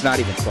 22. It's not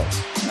even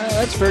close.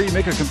 That's fair. You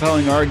make a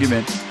compelling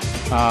argument.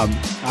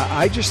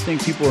 I just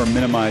think people are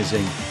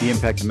minimizing the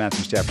impact that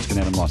Matthew Stafford's going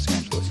to have in Los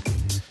Angeles.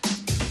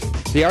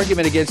 The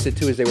argument against it,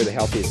 too, is they were the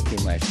healthiest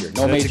team last year.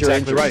 No major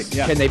injuries. Right.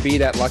 Yeah. Can they be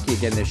that lucky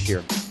again this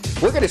year?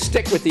 We're going to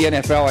stick with the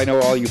NFL. I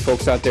know all you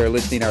folks out there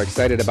listening are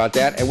excited about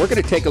that. And we're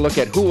going to take a look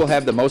at who will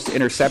have the most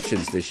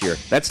interceptions this year.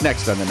 That's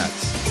next on The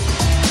Nuts.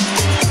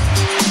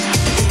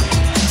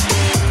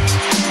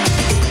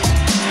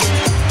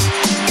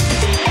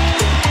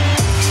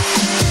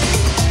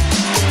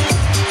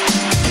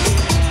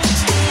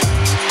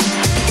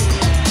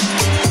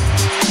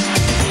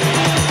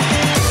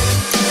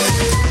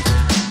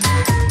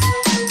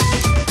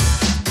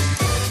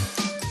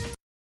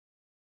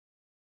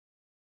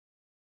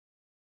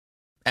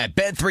 At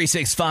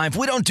Bet365,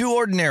 we don't do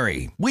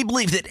ordinary. We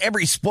believe that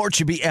every sport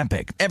should be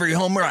epic. Every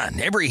home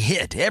run, every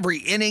hit, every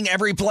inning,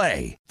 every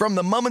play. From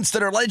the moments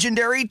that are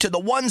legendary to the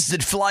ones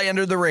that fly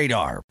under the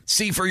radar.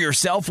 See for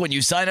yourself when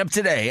you sign up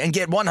today and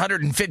get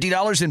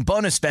 $150 in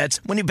bonus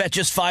bets when you bet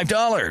just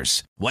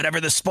 $5.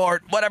 Whatever the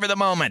sport, whatever the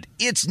moment,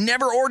 it's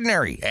never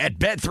ordinary at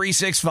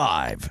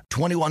Bet365.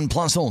 21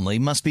 plus only.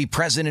 Must be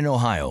present in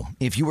Ohio.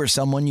 If you or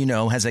someone you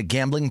know has a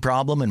gambling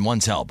problem and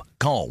wants help,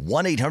 call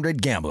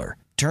 1-800-GAMBLER.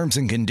 Terms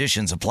and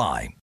conditions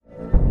apply.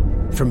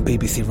 From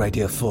BBC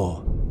Radio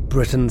 4,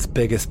 Britain's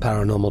biggest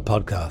paranormal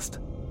podcast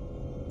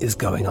is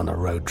going on a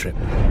road trip.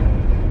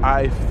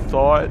 I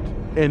thought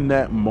in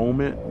that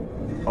moment,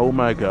 oh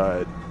my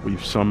God,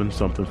 we've summoned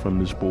something from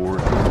this board.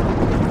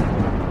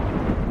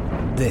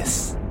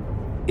 This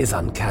is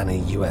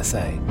Uncanny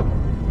USA.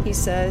 He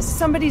says,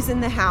 somebody's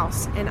in the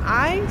house, and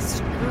I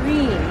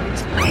screamed.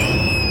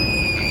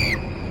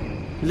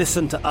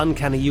 Listen to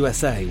Uncanny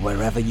USA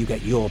wherever you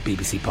get your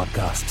BBC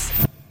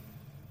podcasts,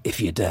 if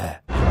you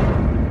dare.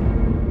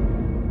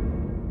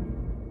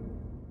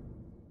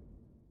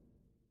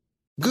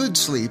 Good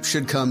sleep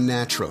should come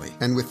naturally,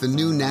 and with the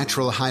new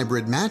Natural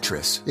Hybrid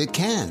mattress, it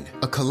can.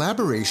 A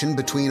collaboration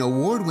between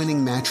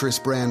award-winning mattress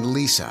brand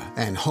Leesa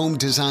and home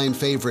design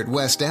favorite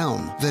West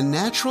Elm, the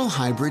Natural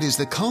Hybrid is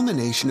the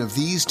culmination of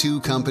these two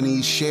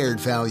companies' shared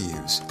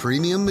values: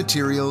 premium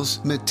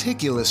materials,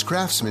 meticulous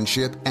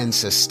craftsmanship, and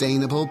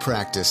sustainable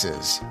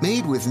practices.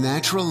 Made with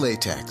natural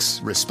latex,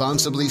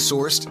 responsibly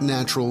sourced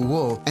natural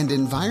wool, and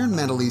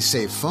environmentally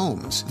safe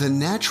foams, the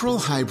Natural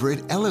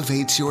Hybrid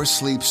elevates your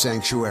sleep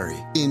sanctuary,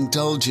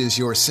 indulges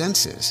your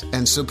senses,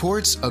 and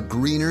supports a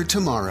greener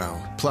tomorrow.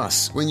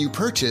 Plus, when you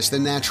purchase the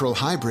Natural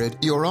Hybrid,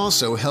 you're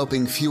also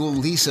helping fuel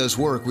Leesa's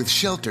work with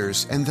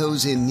shelters and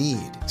those in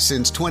need.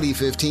 Since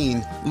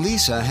 2015,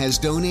 Leesa has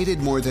donated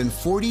more than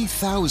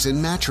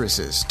 40,000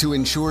 mattresses to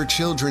ensure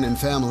children and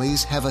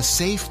families have a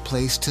safe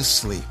place to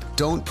sleep.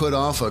 Don't put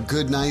off a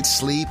good night's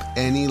sleep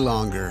any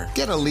longer.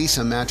 Get a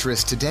Leesa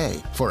mattress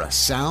today for a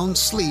sound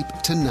sleep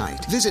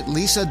tonight. Visit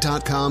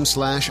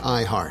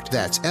leesa.com/iHeart.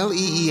 That's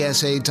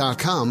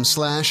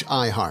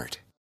LEESA.com/iHeart.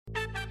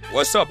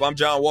 What's up? I'm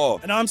John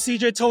Wall. And I'm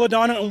CJ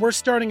Toledano, and we're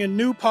starting a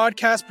new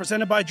podcast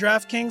presented by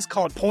DraftKings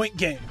called Point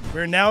Game.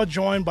 We're now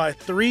joined by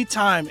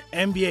three-time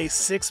NBA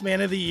Sixth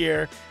Man of the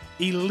Year,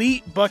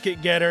 elite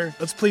bucket getter.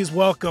 Let's please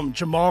welcome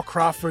Jamal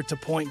Crawford to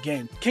Point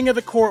Game. King of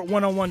the Court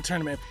one-on-one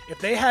tournament. If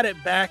they had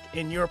it back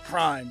in your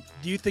prime,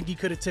 do you think you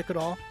could have took it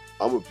all?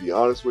 I'm going to be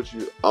honest with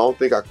you. I don't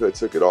think I could have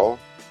took it all,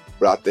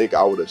 but I think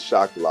I would have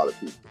shocked a lot of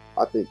people.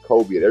 I think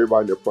Kobe and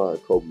everybody in their prime,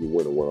 Kobe would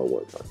win a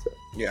one-on-one contest.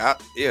 Yeah,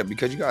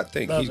 because you got to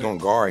think he's going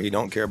to guard. He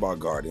don't care about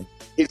guarding.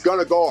 He's going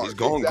to guard. He's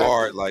going to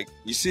guard. Like,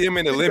 you see him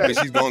in the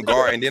Olympics, he's going to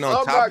guard. And then on top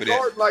of that. I'm not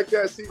guarding like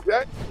that,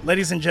 CJ.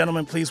 Ladies and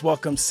gentlemen, please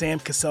welcome Sam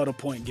Cassell to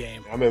Point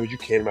Game. I remember you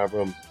came to my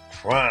room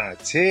crying,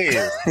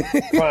 tears,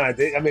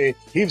 crying. I mean,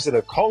 he was in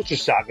a culture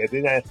shock. And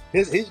then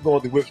he's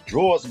going through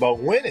withdrawals about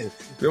winning.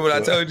 Remember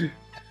what I told you?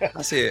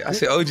 I said,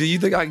 OG, you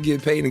think I can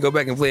get paid and go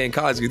back and play in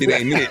college because it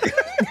ain't it?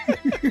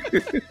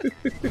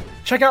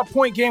 Check out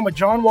Point Game with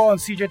John Wall and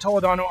CJ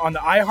Toledano on the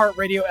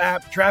iHeartRadio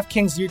app,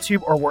 DraftKings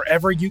YouTube, or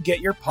wherever you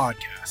get your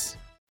podcasts.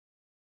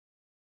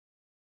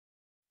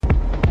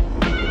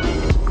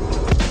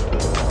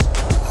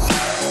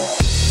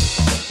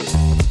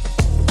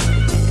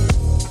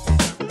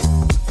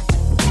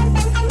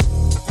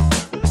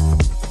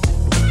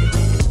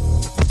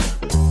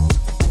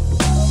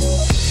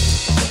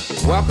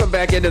 Welcome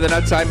back into the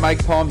Nuts. I'm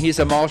Mike Palm. He's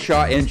Amal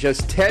Shaw. In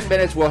just 10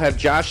 minutes, we'll have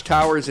Josh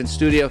Towers in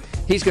studio.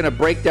 He's going to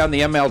break down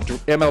the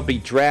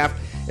MLB draft,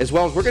 as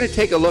well as we're going to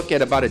take a look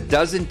at about a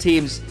dozen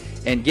teams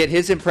and get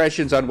his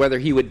impressions on whether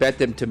he would bet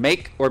them to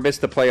make or miss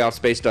the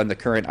playoffs based on the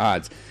current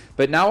odds.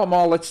 But now,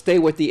 Amal, let's stay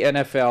with the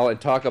NFL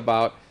and talk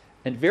about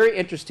a very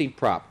interesting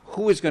prop.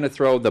 Who is going to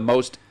throw the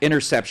most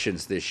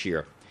interceptions this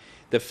year?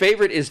 The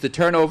favorite is the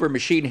turnover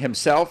machine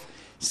himself,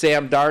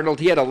 Sam Darnold.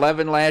 He had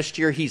 11 last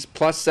year. He's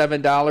plus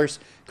 $7.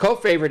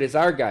 Co-favorite is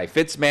our guy,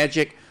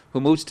 Fitzmagic, who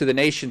moves to the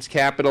nation's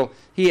capital.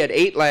 He had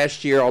 8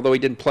 last year, although he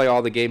didn't play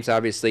all the games,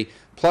 obviously.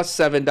 Plus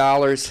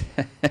 $7.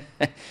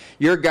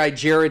 Your guy,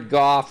 Jared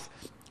Goff,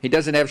 he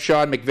doesn't have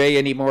Sean McVay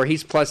anymore.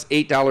 He's plus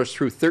 $8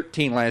 through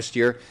 13 last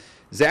year.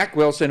 Zach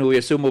Wilson, who we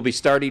assume will be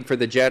starting for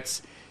the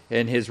Jets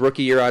in his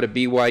rookie year out of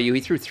BYU. He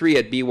threw 3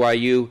 at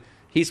BYU.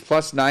 He's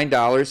plus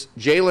 $9.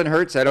 Jalen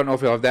Hurts, I don't know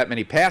if he'll have that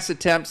many pass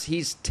attempts.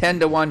 He's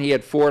 10-1. He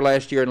had 4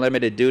 last year in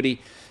limited duty.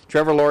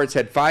 Trevor Lawrence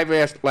had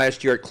 5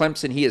 last year at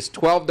Clemson. He is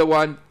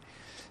 12-1.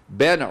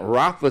 Ben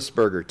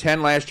Roethlisberger,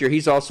 10 last year.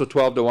 He's also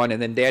 12-1.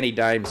 And then Danny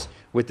Dimes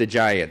with the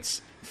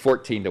Giants,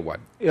 14-1.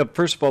 Yeah,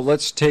 first of all,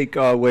 let's take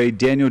away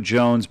Daniel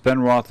Jones, Ben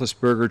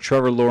Roethlisberger,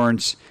 Trevor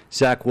Lawrence,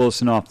 Zach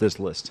Wilson off this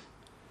list.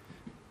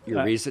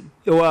 Your reason?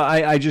 Well,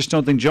 I just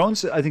don't think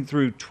Jones, I think,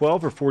 threw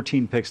 12 or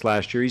 14 picks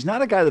last year. He's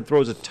not a guy that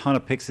throws a ton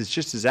of picks. It's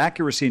just his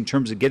accuracy in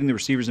terms of getting the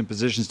receivers in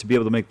positions to be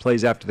able to make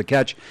plays after the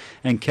catch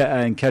and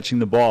catching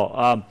the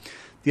ball.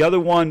 The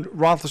other one,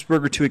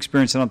 Roethlisberger, too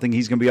experienced. I don't think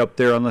he's going to be up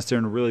there unless they're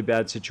in a really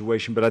bad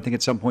situation. But I think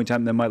at some point in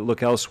time they might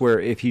look elsewhere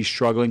if he's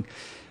struggling.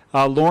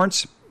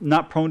 Lawrence,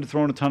 not prone to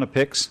throwing a ton of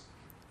picks.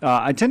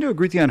 I tend to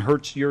agree with you on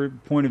Hurts, your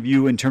point of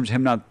view in terms of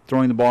him not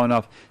throwing the ball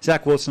enough.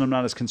 Zach Wilson, I'm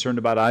not as concerned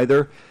about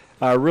either.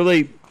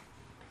 Really,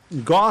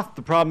 Goff,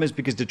 the problem is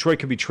because Detroit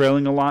could be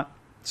trailing a lot.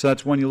 So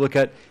that's one you look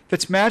at.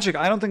 Fitzmagic,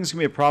 I don't think it's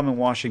going to be a problem in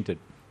Washington.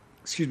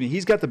 Excuse me.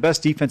 He's got the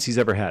best defense he's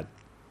ever had.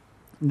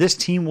 This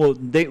team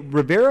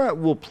Rivera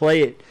will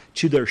play it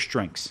to their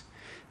strengths.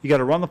 You got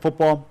to run the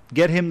football,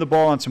 get him the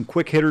ball on some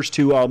quick hitters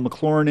to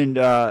McLaurin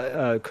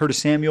and Curtis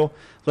Samuel.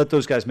 Let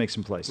those guys make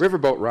some plays.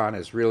 Riverboat Ron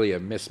is really a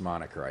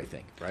mismoniker, I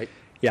think, right?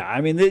 Yeah,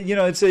 I mean,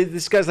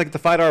 this guy's like the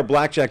 $5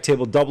 blackjack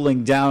table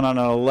doubling down on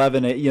an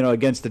 11,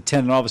 against the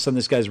 10, and all of a sudden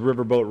this guy's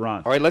Riverboat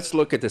Ron. All right, let's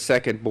look at the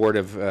second board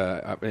of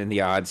in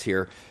the odds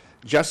here.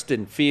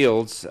 Justin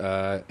Fields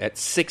at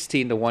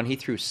 16-1. He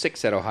threw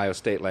 6 at Ohio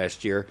State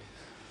last year.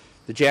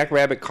 The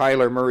Jackrabbit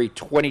Kyler Murray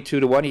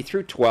 22-1. He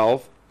threw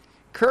 12.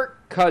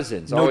 Kirk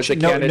Cousins, always a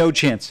candidate. No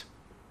chance.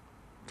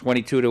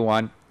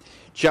 22-1.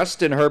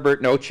 Justin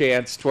Herbert, no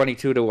chance,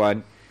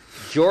 22-1.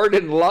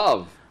 Jordan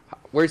Love,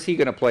 where's he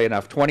going to play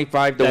enough?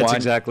 25-1. That's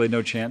exactly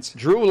no chance.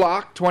 Drew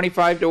Lock,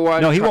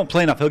 25-1. No, he won't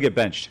play enough. He'll get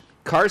benched.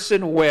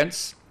 Carson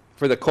Wentz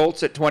for the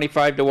Colts at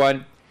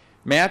 25-1.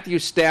 Matthew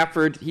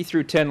Stafford, he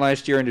threw 10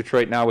 last year in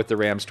Detroit, now with the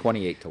Rams,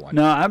 28-1.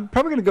 No, I'm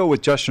probably going to go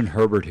with Justin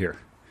Herbert here.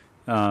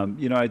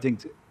 I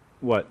think,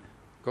 what?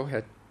 Go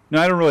ahead.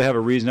 No, I don't really have a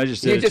reason. I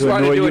just did it to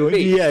annoy you.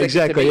 Yeah,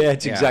 exactly. Yeah,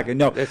 it's exactly.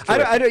 No,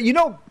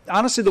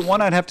 honestly, the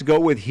one I'd have to go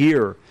with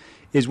here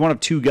is one of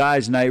two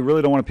guys, and I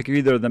really don't want to pick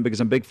either of them because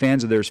I'm big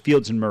fans of theirs,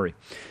 Fields and Murray.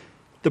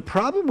 The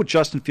problem with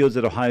Justin Fields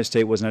at Ohio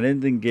State was, and I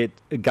didn't think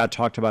it got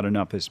talked about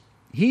enough, is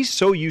he's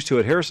so used to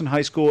it. Harrison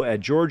High School, at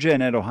Georgia,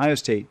 and at Ohio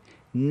State,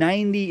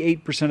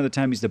 98% of the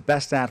time he's the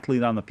best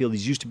athlete on the field.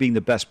 He's used to being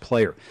the best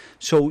player.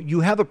 So you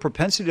have a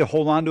propensity to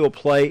hold on to a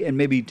play and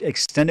maybe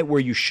extend it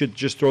where you should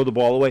just throw the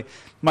ball away.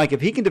 Mike,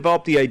 if he can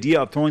develop the idea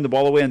of throwing the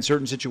ball away in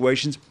certain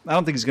situations, I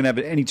don't think he's going to have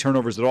any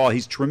turnovers at all.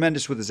 He's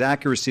tremendous with his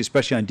accuracy,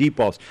 especially on deep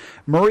balls.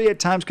 Murray at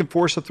times can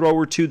force a throw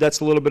or two. That's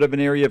a little bit of an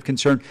area of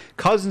concern.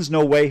 Cousins,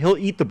 no way. He'll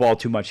eat the ball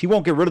too much. He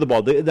won't get rid of the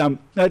ball.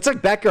 It's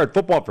like backyard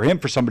football for him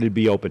for somebody to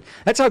be open.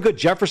 That's how good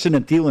Jefferson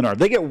and Thielen are.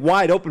 They get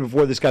wide open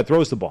before this guy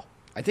throws the ball.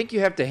 I think you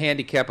have to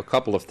handicap a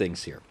couple of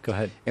things here. Go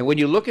ahead. And when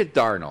you look at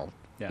Darnold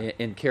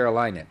in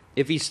Carolina,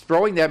 if he's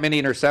throwing that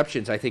many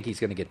interceptions, I think he's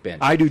going to get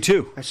benched. I do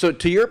too. So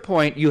to your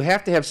point, you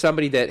have to have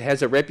somebody that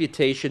has a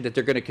reputation that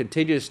they're going to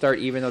continue to start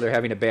even though they're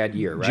having a bad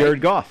year, right?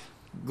 Jared Goff.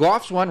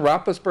 Goff's one.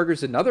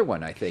 Roethlisberger's another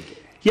one, I think.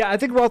 Yeah, I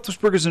think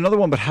Roethlisberger's another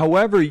one. But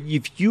however,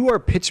 if you are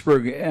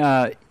Pittsburgh,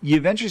 you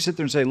eventually sit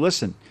there and say,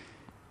 listen,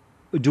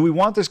 do we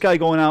want this guy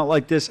going out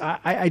like this?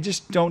 I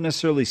just don't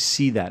necessarily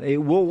see that.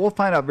 We'll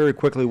find out very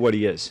quickly what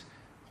he is.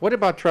 What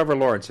about Trevor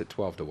Lawrence at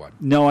 12-1?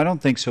 No, I don't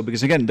think so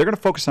because, again, they're going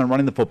to focus on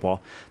running the football.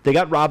 They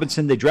got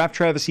Robinson. They draft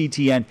Travis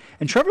Etienne.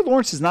 And Trevor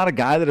Lawrence is not a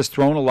guy that has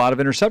thrown a lot of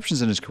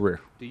interceptions in his career.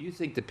 Do you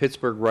think the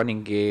Pittsburgh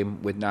running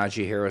game with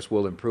Najee Harris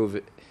will improve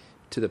it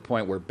to the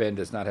point where Ben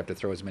does not have to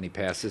throw as many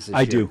passes this year?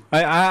 I do.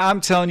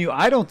 I'm telling you,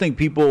 I don't think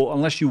people,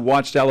 unless you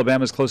watched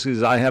Alabama as closely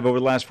as I have over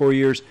the last 4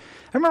 years,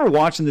 I remember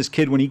watching this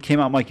kid when he came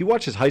out. Mike, you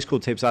watch his high school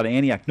tapes out of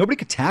Antioch. Nobody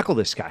could tackle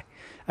this guy.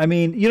 I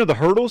mean, the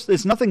hurdles,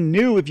 it's nothing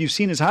new if you've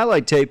seen his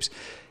highlight tapes.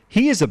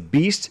 He is a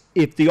beast.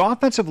 If the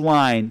offensive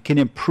line can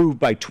improve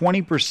by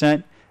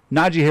 20%,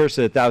 Najee Harris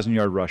is a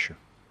 1,000-yard rusher.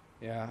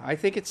 Yeah, I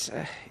think it's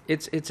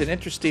an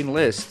interesting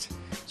list.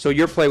 So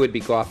your play would be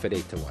Goff at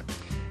 8-1.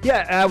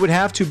 Yeah, I would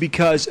have to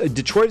because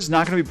Detroit is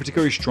not going to be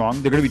particularly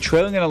strong. They're going to be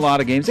trailing in a lot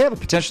of games. They have a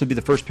potential to be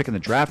the first pick in the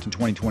draft in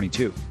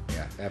 2022.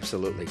 Yeah,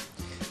 absolutely.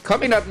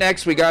 Coming up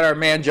next, we got our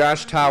man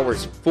Josh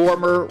Towers,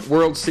 former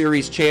World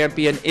Series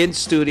champion, in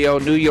studio,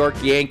 New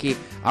York Yankee.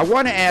 I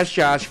want to ask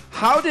Josh,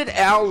 how did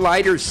Al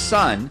Leiter's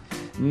son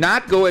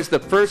not go as the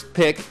first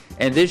pick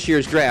in this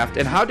year's draft,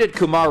 and how did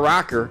Kumar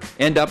Rocker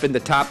end up in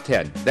the top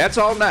 10? That's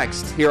all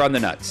next here on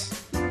The Nuts.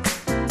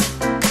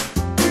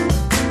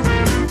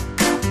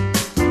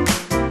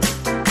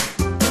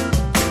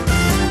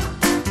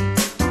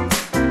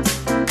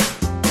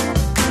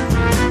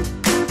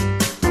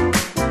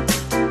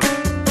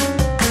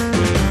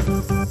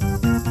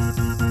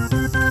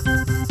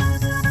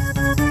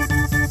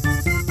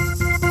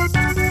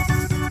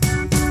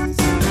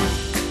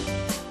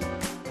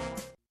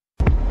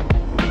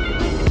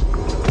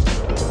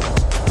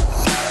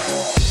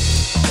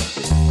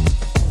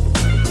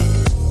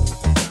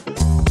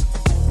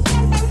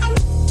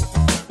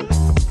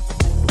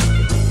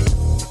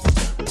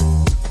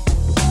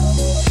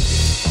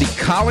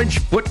 College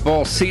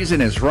football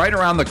season is right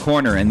around the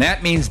corner, and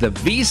that means the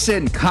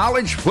VSiN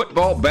College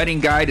Football Betting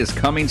Guide is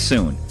coming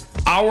soon.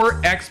 Our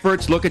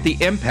experts look at the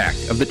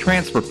impact of the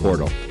transfer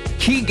portal,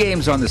 key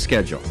games on the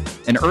schedule,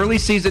 and early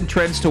season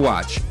trends to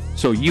watch,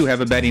 so you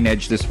have a betting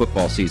edge this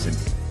football season.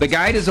 The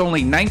guide is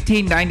only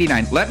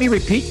 $19.99. Let me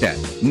repeat that,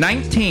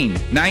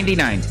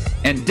 $19.99,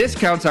 and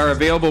discounts are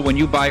available when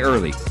you buy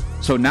early.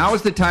 So now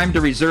is the time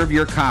to reserve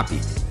your copy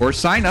or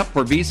sign up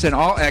for VSiN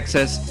All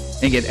Access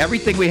and get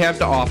everything we have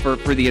to offer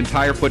for the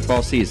entire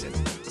football season.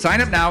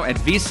 Sign up now at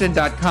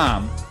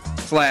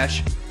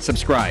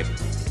vsin.com/subscribe.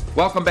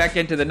 Welcome back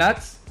into The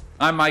Nuts.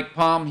 I'm Mike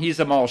Palm. He's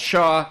Amal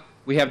Shaw.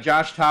 We have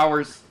Josh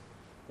Towers,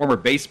 former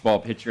baseball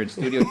pitcher in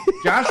studio.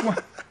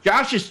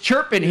 Josh is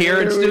chirping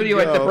here in studio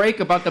at the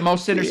break about the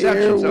most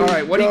interceptions. All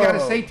right, what do you got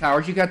to say,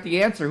 Towers? You got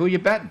the answer. Who you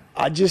betting?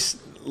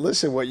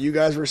 Listen, what you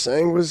guys were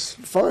saying was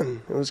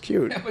fun. It was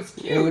cute. It was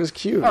cute. It was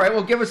cute. All right,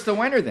 well, give us the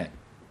winner then.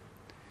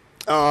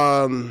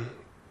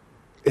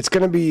 it's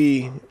going to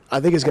be, I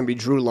think it's going to be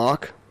Drew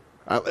Lock.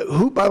 By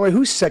the way,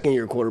 who's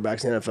second-year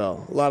quarterbacks in the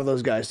NFL? A lot of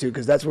those guys, too,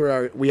 because that's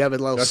where we have a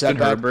little Justin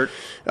setback.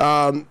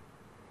 Herbert.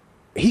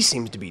 He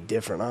seems to be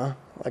different, huh?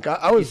 Like,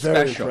 I was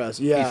very impressed.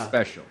 Yeah. He's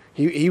special.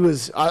 He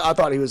was, I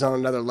thought he was on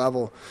another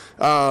level.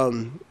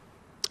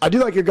 I do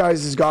like your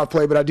guys' golf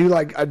play, but I do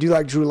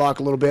like Drew Lock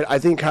a little bit. I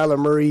think Kyler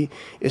Murray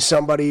is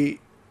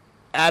somebody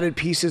added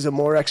pieces of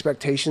more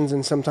expectations,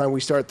 and sometimes we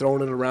start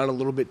throwing it around a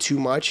little bit too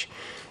much.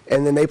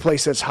 And then they play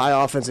such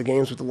high offensive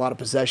games with a lot of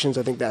possessions.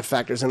 I think that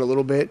factors in a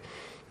little bit.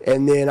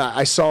 And then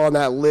I saw on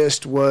that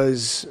list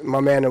was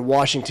my man in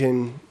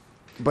Washington,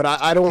 but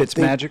I don't think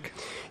Magic.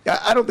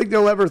 I don't think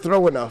they'll ever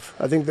throw enough.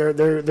 I think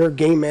their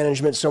game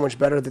management is so much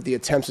better that the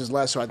attempts is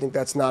less. So I think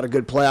that's not a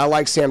good play. I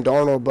like Sam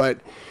Darnold, but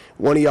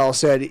one of y'all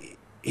said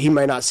he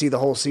might not see the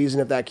whole season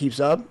if that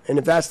keeps up. And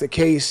if that's the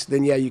case,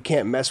 then yeah, you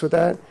can't mess with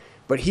that.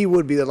 But he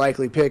would be the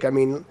likely pick. I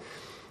mean,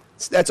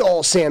 that's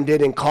all Sam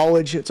did in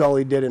college. It's all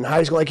he did in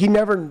high school. Like, he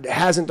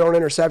hasn't thrown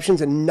interceptions,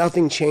 and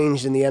nothing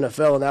changed in the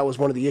NFL, and that was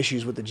one of the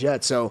issues with the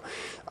Jets. So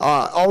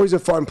always a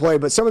fun play.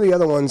 But some of the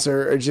other ones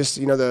are just,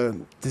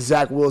 the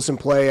Zach Wilson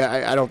play.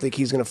 I don't think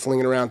he's going to fling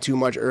it around too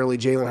much early.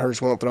 Jalen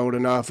Hurts won't throw it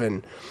enough,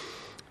 and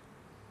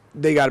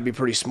they got to be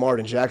pretty smart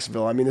in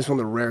Jacksonville. I mean, this is one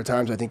of the rare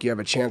times I think you have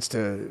a chance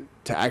to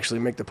actually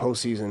make the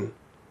postseason.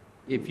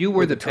 If you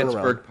were the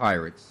Pittsburgh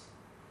Pirates,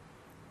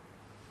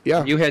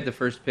 yeah, you had the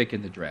first pick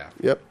in the draft.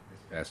 Yep.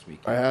 Past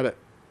week. I had it.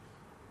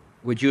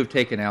 Would you have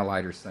taken Al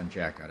Leiter's son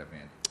Jack out of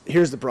Vandy?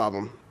 Here's the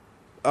problem.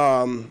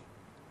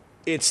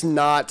 It's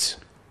not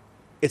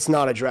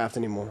a draft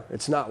anymore.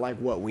 It's not like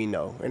what we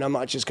know. And I'm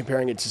not just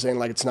comparing it to saying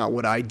like it's not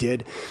what I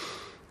did.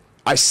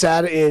 I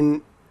sat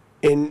in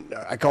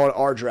I call it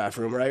our draft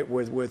room, right,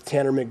 with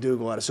Tanner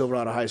McDougal out of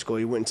Silverado High School.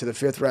 He went into the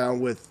 5th round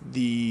with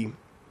the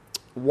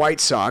White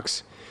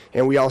Sox.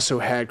 And we also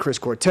had Chris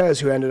Cortez,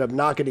 who ended up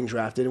not getting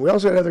drafted. And we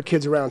also had other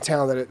kids around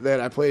town that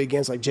I played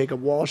against, like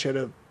Jacob Walsh out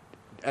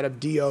of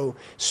D.O.,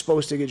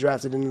 supposed to get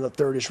drafted into the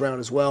 3rd-ish round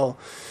as well.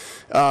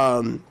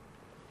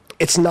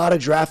 It's not a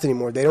draft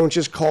anymore. They don't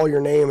just call your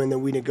name and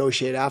then we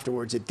negotiate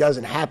afterwards. It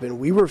doesn't happen.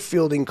 We were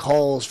fielding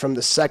calls from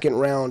the 2nd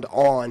round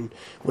on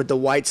with the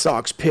White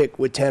Sox pick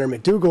with Tanner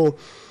McDougal,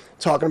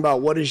 talking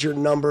about what is your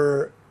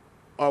number.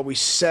 Are we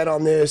set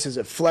on this? Is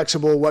it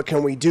flexible? What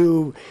can we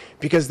do?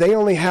 Because they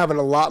only have an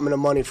allotment of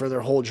money for their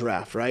whole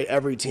draft, right?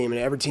 Every team,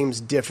 and every team's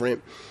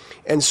different.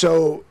 And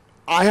so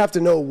I have to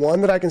know,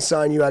 1, that I can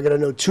sign you. I got to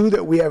know, 2,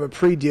 that we have a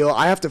pre-deal.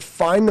 I have to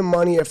find the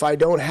money if I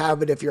don't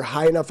have it, if you're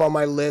high enough on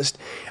my list.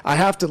 I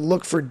have to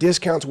look for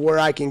discounts where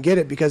I can get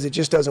it because it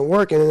just doesn't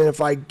work. And then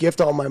if I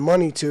gift all my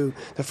money to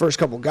the first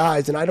couple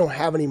guys, then I don't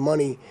have any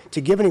money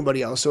to give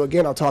anybody else. So,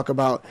 again, I'll talk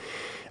about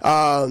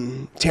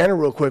Tanner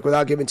real quick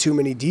without giving too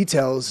many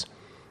details.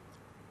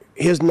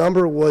 His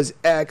number was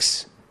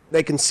X.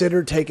 They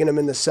considered taking him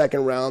in the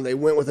 2nd round. They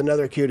went with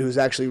another kid who's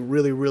actually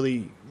really,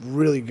 really,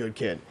 really good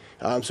kid.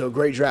 So a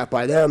great draft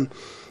by them.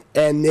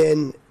 And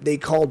then they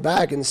called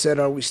back and said,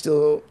 are we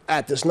still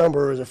at this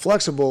number or is it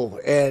flexible?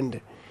 And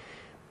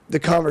the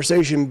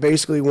conversation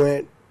basically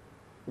went,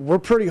 we're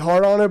pretty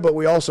hard on it, but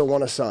we also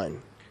want to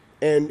sign.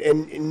 And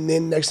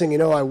then next thing you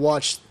know, I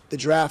watched the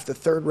draft. The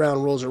 3rd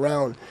round rolls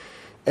around,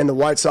 and the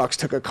White Sox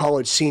took a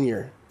college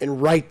senior.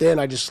 And right then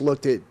I just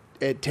looked at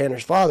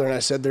Tanner's father, and I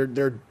said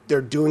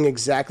they're doing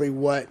exactly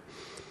what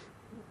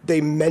they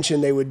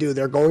mentioned they would do.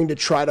 They're going to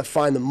try to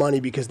find the money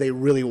because they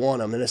really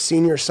want him. And a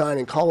senior sign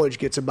in college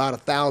gets about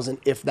 $1,000,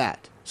 if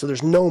that. So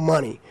there's no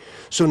money.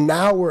 So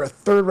now we're a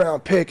 3rd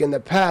round pick. In the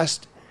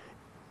past,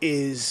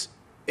 it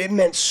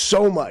meant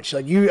so much.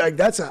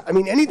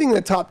 Anything in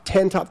the top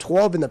 10, top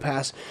 12 in the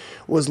past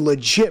was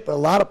legit, but a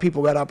lot of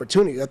people got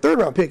opportunity. A 3rd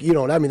round pick,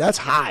 that's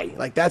high.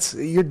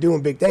 You're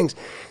doing big things.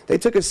 They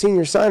took a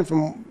senior sign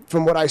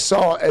from what I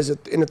saw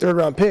in a 3rd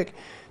round pick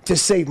to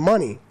save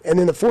money. And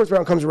then the 4th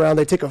round comes around,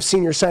 they take a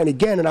senior sign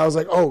again, and I was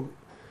like, oh,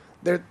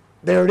 there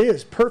it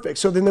is, perfect.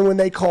 So then when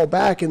they call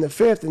back in the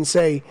 5th and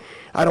say,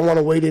 I don't want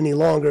to wait any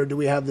longer, do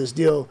we have this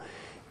deal?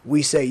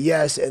 We say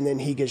yes, and then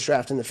he gets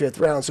drafted in the 5th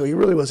round. So he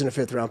really wasn't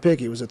a 5th round pick.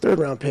 He was a 3rd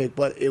round pick,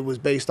 but it was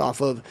based off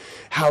of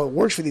how it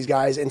works for these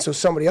guys. And so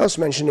somebody else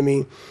mentioned to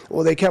me,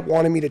 well, they kept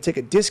wanting me to take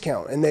a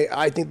discount. And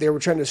I think they were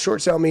trying to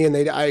short sell me, and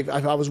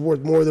I was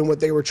worth more than what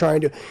they were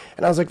trying to.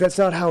 And I was like, that's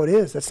not how it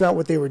is. That's not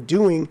what they were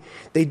doing.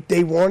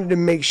 They wanted to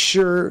make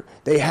sure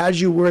they had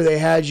you where they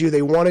had you.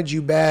 They wanted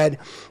you bad.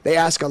 They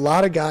ask a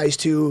lot of guys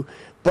to,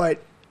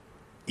 but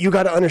you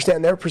got to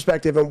understand their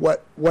perspective and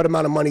what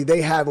amount of money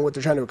they have and what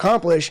they're trying to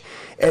accomplish.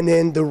 And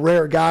then the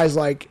rare guys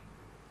like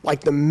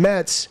the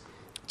Mets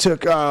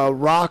took Kamar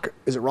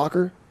Rocker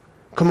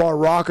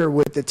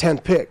with the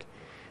 10th pick.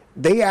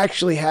 They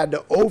actually had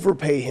to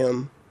overpay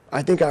him.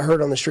 I think I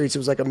heard on the streets it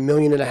was like $1.5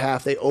 million.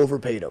 They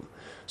overpaid him.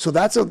 So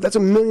that's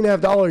 $1.5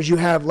 million you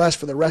have less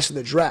for the rest of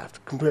the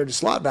draft compared to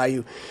slot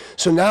value.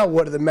 So now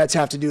what do the Mets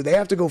have to do? They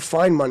have to go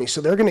find money. So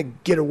they're going to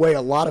get away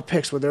a lot of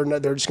picks where they're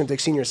just going to take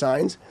senior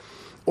signs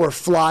or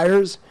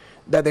flyers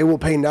that they will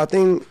pay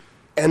nothing,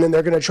 and then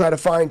they're going to try to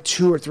find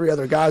 2 or 3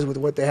 other guys with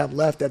what they have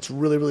left that's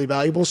really, really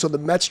valuable. So the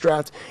Mets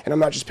draft, and I'm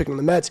not just picking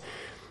the Mets,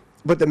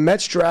 But the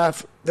Mets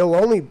draft, there'll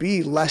only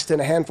be less than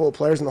a handful of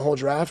players in the whole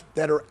draft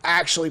that are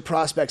actually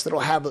prospects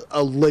that'll have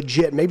a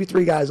legit, maybe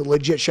 3 guys, a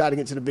legit shot to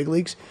get to the big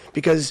leagues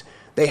because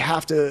they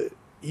have to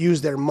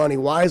use their money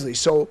wisely.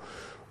 So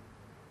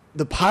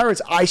the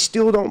Pirates, I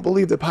still don't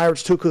believe the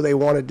Pirates took who they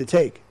wanted to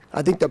take.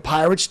 I think the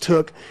Pirates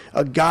took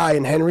a guy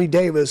in Henry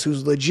Davis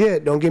who's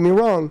legit, don't get me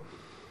wrong,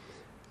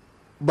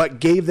 but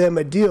gave them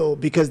a deal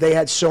because they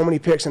had so many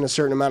picks and a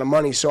certain amount of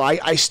money. So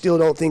I still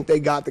don't think they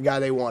got the guy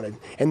they wanted.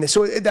 And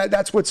so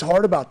that's what's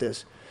hard about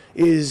this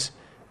is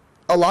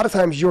a lot of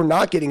times you're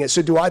not getting it.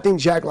 So do I think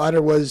Jack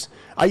Leiter was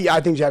 –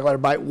 I think Jack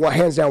Leiter,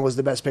 hands down, was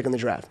the best pick in the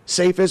draft.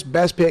 Safest,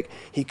 best pick.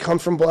 He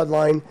comes from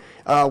Bloodline.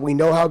 We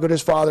know how good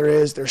his father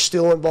is. They're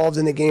still involved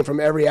in the game from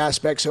every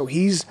aspect. So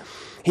he's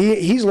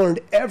learned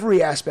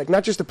every aspect,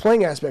 not just the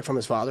playing aspect from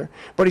his father,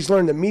 but he's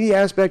learned the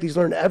media aspect. He's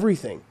learned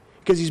everything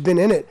because he's been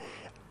in it.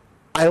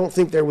 I don't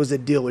think there was a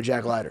deal with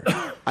Jack Leiter.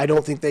 I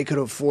don't think they could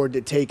afford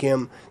to take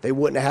him. They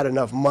wouldn't have had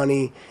enough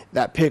money.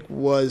 That pick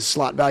was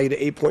slot valued at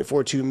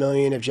 $8.42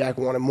 million. If Jack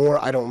wanted more,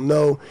 I don't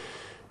know.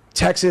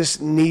 Texas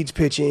needs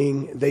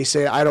pitching. They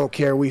say, I don't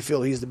care. We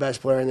feel he's the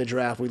best player in the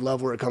draft. We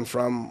love where it comes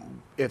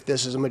from. If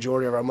this is a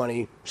majority of our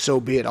money, so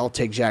be it. I'll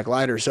take Jack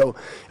Leiter. So,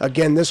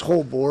 again, this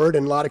whole board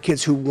and a lot of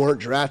kids who weren't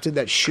drafted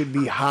that should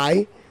be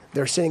high,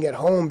 they're sitting at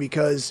home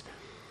because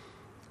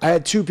I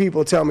had 2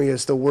 people tell me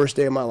it's the worst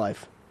day of my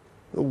life.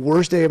 The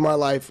worst day of my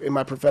life in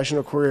my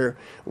professional career.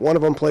 One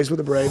of them plays with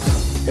the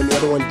Braves, and the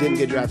other one didn't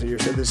get drafted here.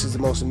 Said this is the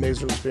most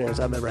amazing experience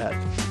I've ever had.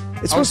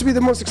 It's supposed to be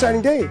the most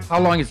exciting day. How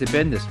long has it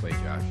been this way,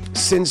 Josh?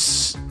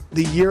 Since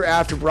the year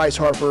after Bryce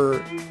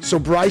Harper. So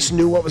Bryce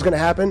knew what was going to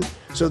happen,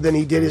 so then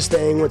he did his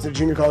thing, went to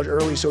junior college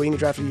early so he can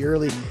draft a year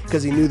early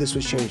because he knew this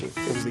was changing.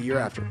 It was the year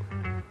after.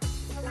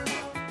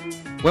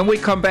 When we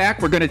come back,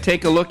 we're going to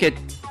take a look at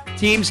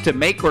teams to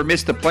make or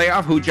miss the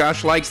playoff, who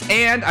Josh likes,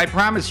 and I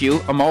promise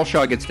you, Amal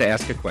Shaw gets to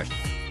ask a question.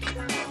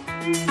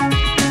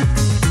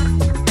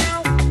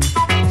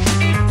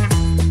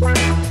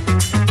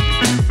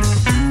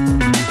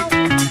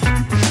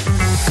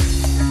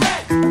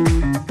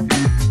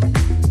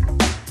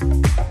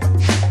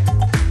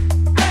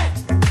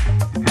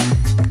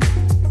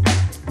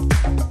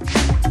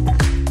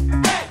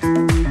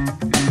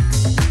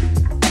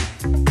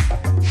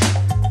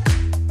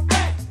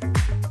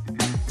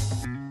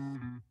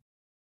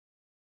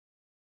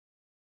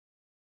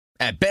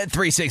 At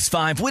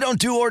Bet365, we don't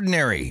do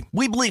ordinary.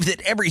 We believe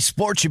that every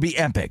sport should be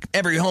epic.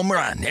 Every home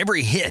run,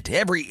 every hit,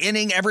 every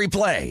inning, every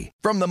play.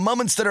 From the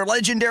moments that are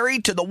legendary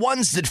to the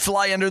ones that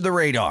fly under the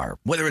radar.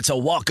 Whether it's a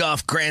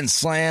walk-off grand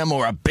slam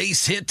or a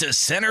base hit to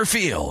center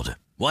field.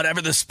 Whatever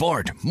the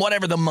sport,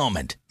 whatever the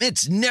moment.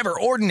 It's never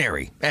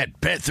ordinary at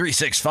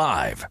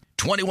Bet365.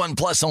 21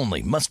 plus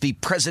only. Must be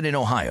present in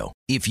Ohio.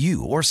 If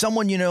you or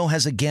someone you know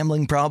has a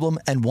gambling problem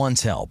and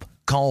wants help,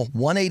 call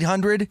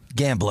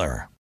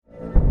 1-800-GAMBLER.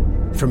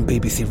 From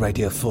BBC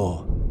Radio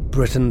 4,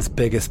 Britain's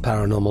biggest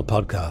paranormal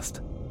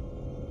podcast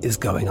is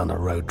going on a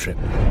road trip.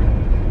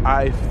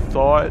 I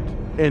thought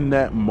in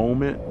that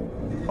moment,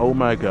 oh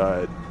my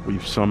God,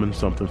 we've summoned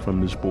something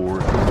from this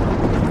board.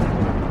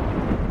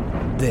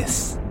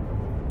 This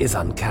is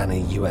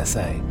Uncanny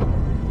USA.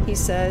 He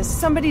says,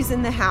 somebody's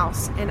in the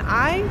house, and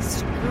I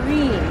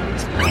screamed.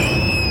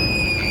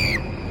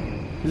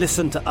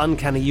 Listen to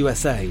Uncanny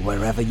USA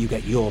wherever you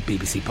get your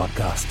BBC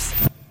podcasts,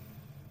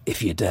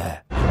 if you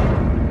dare.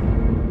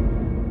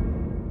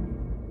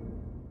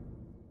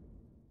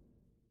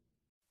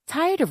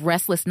 Tired of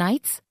restless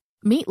nights?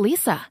 Meet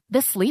Leesa,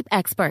 the sleep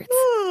experts.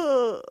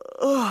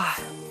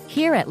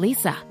 Here at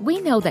Leesa, we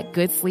know that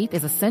good sleep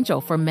is essential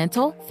for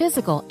mental,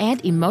 physical,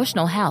 and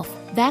emotional health.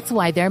 That's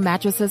why their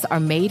mattresses are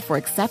made for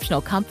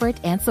exceptional comfort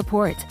and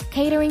support,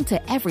 catering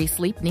to every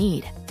sleep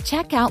need.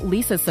 Check out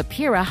Leesa's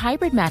Sapira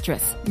Hybrid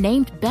Mattress,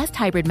 named Best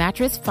Hybrid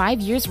Mattress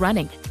 5 years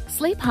running.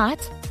 Sleep hot?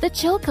 The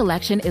Chill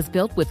Collection is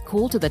built with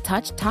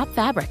cool-to-the-touch top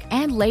fabric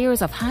and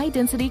layers of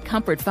high-density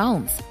comfort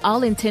foams,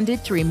 all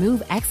intended to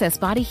remove excess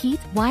body heat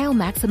while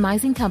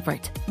maximizing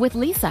comfort. With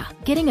Leesa,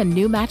 getting a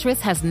new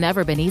mattress has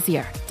never been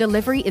easier.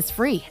 Delivery is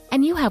free,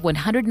 and you have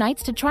 100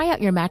 nights to try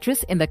out your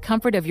mattress in the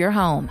comfort of your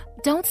home.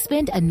 Don't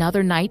spend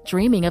another night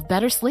dreaming of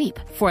better sleep.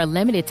 For a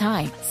limited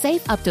time,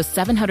 save up to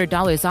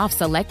 $700 off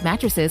select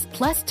mattresses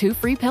plus 2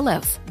 free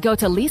pillows. Go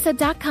to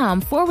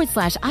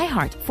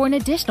leesa.com/iHeart for an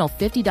additional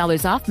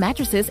 $50 off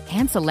mattresses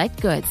and select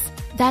goods.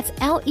 That's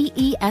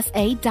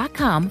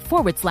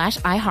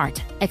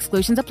LEESA.com/iHeart.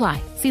 Exclusions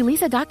apply. See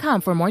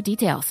leesa.com for more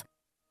details.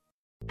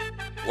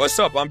 What's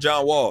up? I'm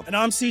John Wall. And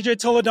I'm CJ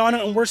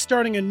Toledano, and we're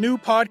starting a new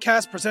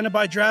podcast presented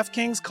by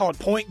DraftKings called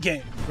Point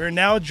Game. We're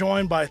now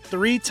joined by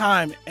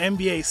 3-time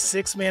NBA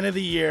Sixth Man of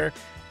the Year,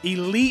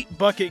 elite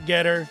bucket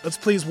getter. Let's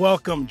please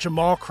welcome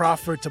Jamal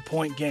Crawford to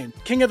Point Game.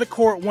 King of the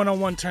Court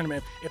one-on-one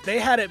tournament. If they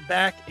had it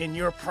back in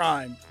your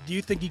prime, do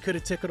you think you could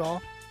have took it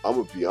all? I'm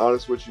going to be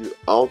honest with you.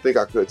 I don't think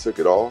I could have took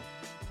it all,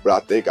 but I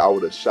think I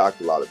would have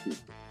shocked a lot of people.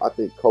 I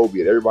think Kobe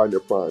and everybody in their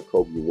prime,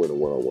 Kobe would win a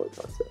one-on-one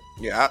contest.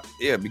 Yeah,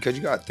 because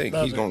you got to think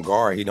he's going to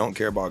guard. He don't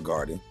care about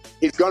guarding.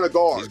 He's gonna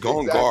guard. He's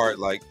going to guard.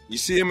 Like, you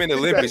see him in the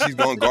Olympics, he's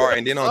going to guard.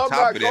 And then on top of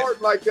that. I'm not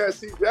guarding like that,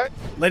 CJ.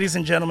 Ladies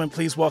and gentlemen,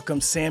 please welcome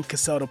Sam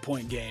Cassell to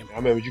Point Game. I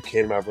remember you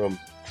came to my room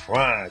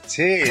crying,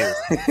 tears.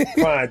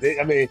 Crying.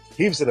 I mean,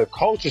 he was in a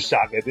culture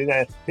shock. And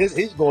then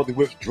he's going through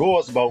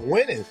withdrawals about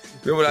winning.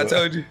 Remember what I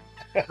told you?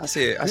 I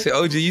said,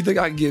 OG, you think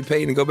I can get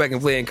paid and go back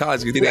and play in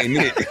college? You think they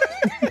ain't it?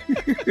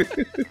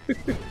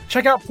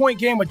 Check out Point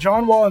Game with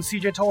John Wall and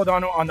CJ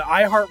Toledano on the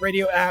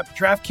iHeartRadio app,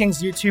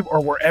 DraftKings YouTube,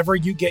 or wherever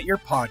you get your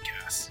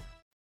podcasts.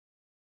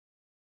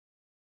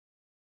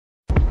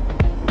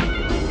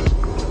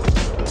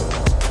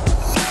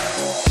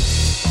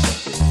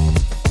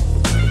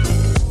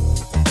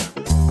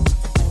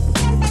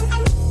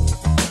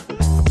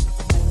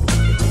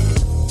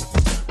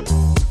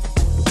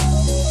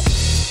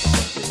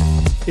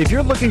 If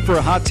you're looking for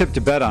a hot tip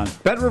to bet on,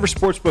 BetRivers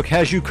Sportsbook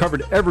has you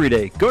covered every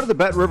day. Go to the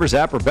BetRivers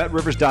app or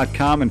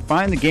BetRivers.com and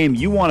find the game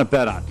you want to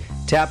bet on.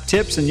 Tap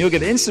tips and you'll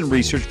get instant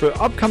research for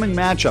the upcoming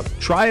matchup.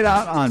 Try it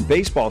out on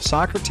baseball,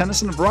 soccer,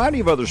 tennis, and a variety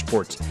of other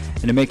sports.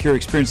 And to make your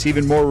experience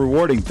even more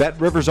rewarding,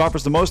 BetRivers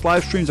offers the most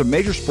live streams of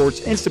major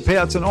sports, instant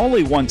payouts, and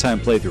only one-time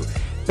playthrough.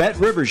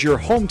 BetRivers, your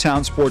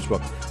hometown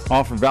sportsbook.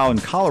 Offer valid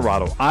in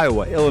Colorado,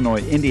 Iowa,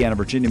 Illinois, Indiana,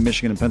 Virginia,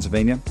 Michigan, and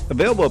Pennsylvania.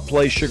 Available at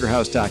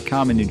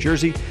PlaySugarHouse.com in New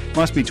Jersey.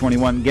 Must be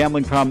 21.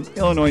 Gambling problem?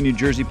 Illinois, New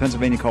Jersey,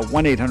 Pennsylvania. Call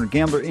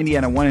 1-800-GAMBLER.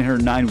 Indiana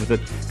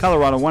 1-800-9-WITH-IT.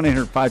 Colorado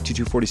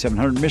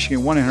 1-800-522-4700.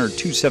 Michigan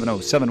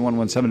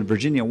 1-800-270-7117.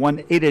 Virginia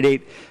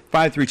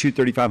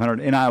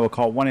 1-888-532-3500. In Iowa,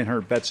 call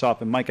 1-800-BETSOFT.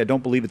 And Mike, I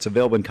don't believe it's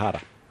available in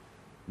Qatar.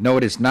 No,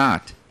 it is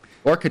not.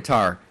 Or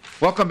Qatar.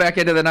 Welcome back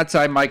into the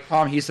Nutside. Mike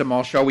Palm, He's the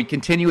Mall Show. We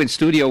continue in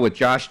studio with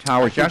Josh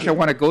Towers. Josh, I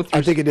want to go through.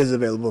 I think it is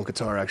available in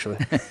Qatar, actually.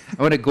 I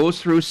want to go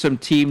through some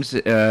teams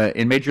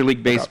in Major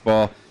League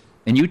Baseball,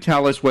 and you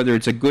tell us whether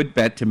it's a good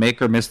bet to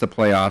make or miss the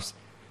playoffs.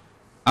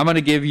 I'm going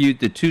to give you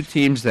the two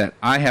teams that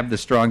I have the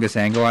strongest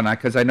angle on,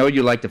 because I know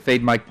you like to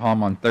fade Mike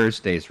Palm on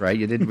Thursdays, right?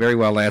 You did very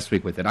well last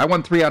week with it. I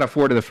won 3 out of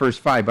 4 to the first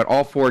 5, but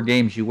all 4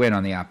 games you win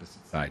on the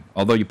opposite side,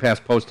 although you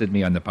posted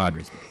me on the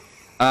Padres.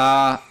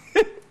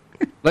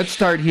 Let's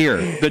start here.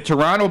 The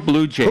Toronto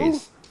Blue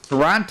Jays. Who?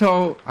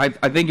 Toronto, I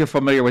think you're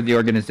familiar with the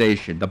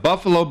organization. The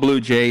Buffalo Blue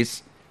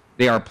Jays,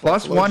 they are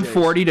plus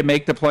 140 to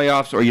make the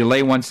playoffs, or you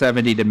lay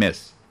 170 to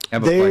miss.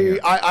 I'm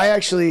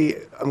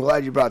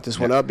glad you brought this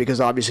one up, because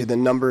obviously the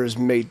numbers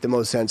make the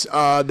most sense.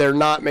 They're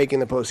not making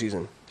the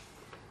postseason.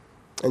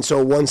 And so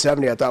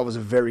 170 I thought was a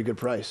very good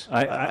price.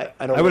 I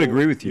would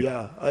agree with you.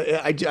 Yeah.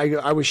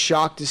 I was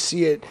shocked to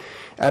see it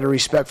at a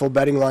respectful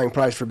betting line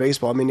price for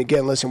baseball. I mean,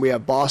 again, listen, we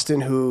have Boston,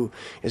 who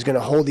is going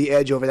to hold the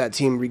edge over that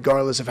team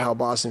regardless of how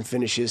Boston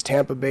finishes.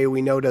 Tampa Bay,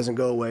 we know, doesn't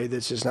go away.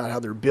 That's just not how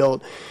they're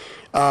built.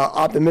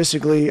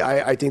 Optimistically,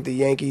 I think the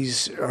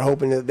Yankees are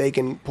hoping that they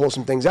can pull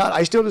some things out.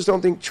 I still just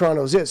don't think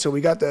Toronto's it. So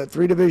we got the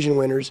 3 division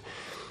winners,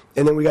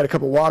 and then we got a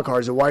couple wild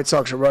cards. The White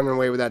Sox are running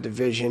away with that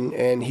division,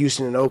 and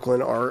Houston and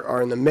Oakland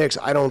are in the mix.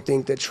 I don't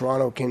think that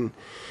Toronto can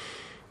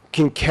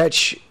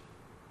catch.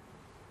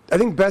 I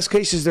think best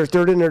case is they're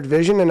third in their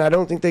division, and I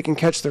don't think they can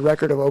catch the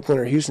record of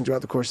Oakland or Houston throughout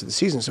the course of the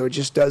season. So it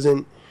just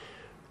doesn't.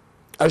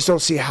 I just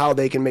don't see how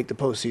they can make the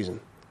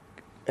postseason.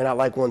 And I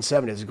like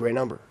 170. It's a great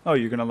number. Oh,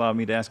 you're going to allow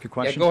me to ask a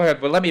question? Yeah, go ahead.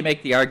 But let me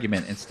make the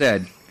argument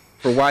instead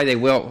for why they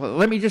will.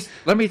 Let me.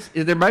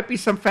 There might be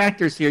some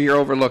factors here you're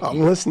overlooking.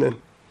 I'm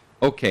listening.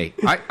 Okay.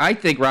 I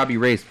think Robbie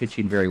Ray's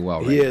pitching very well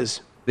right now. He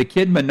is. The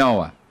kid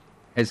Manoah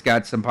has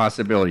got some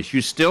possibilities.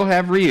 You still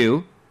have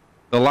Ryu.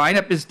 The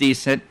lineup is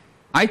decent.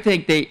 I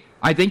think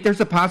there's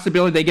a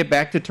possibility they get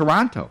back to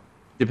Toronto.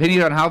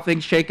 Depending on how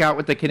things shake out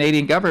with the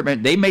Canadian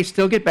government, they may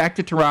still get back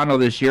to Toronto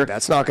this year.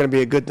 That's not going to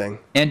be a good thing.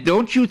 And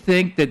don't you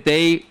think that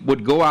they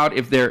would go out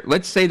if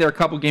let's say they're a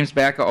couple games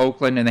back of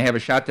Oakland and they have a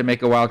shot to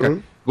make a wild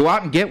card, go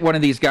out and get one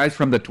of these guys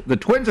from the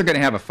Twins are going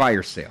to have a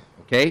fire sale,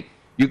 okay?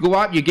 You go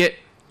out and you get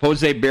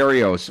Jose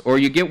Berrios, or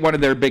you get one of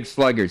their big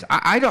sluggers.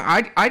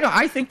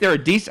 I think they're a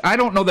decent. I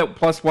don't know that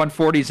plus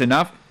 140 is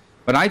enough,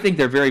 but I think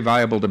they're very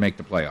viable to make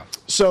the playoffs.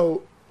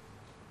 So,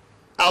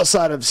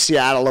 outside of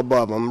Seattle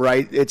above them,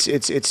 right? It's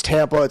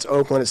Tampa, it's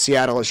Oakland, it's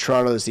Seattle, it's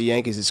Toronto, it's the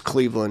Yankees, it's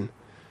Cleveland,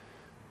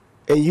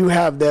 and you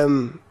have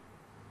them.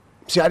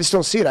 See, I just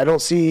don't see it. I don't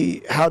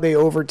see how they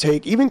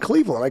overtake even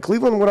Cleveland. Like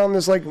Cleveland went on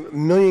this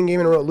million game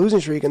in a row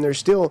losing streak, and they're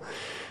still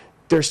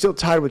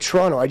tied with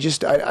Toronto. I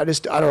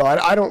don't know.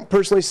 I don't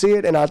personally see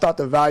it, and I thought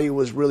the value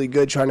was really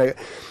good.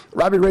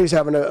 Robbie Ray's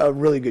having a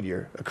really good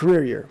year, a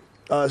career year.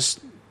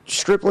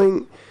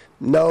 Stripling,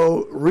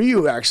 no.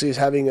 Ryu actually is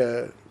having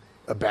a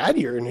bad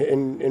year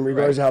in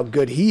regards to how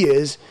good he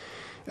is.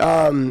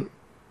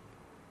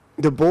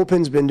 The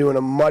bullpen's been doing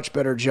a much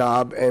better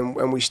job,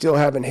 and we still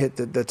haven't hit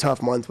the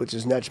tough month, which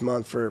is next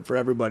month for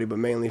everybody, but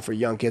mainly for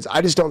young kids.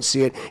 I just don't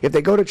see it. If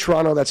they go to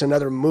Toronto, that's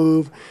another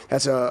move.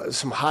 That's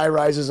some high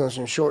rises on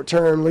some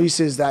short-term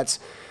leases. That's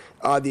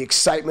the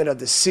excitement of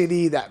the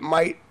city.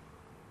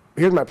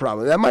 Here's my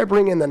problem. That might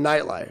bring in the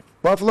nightlife.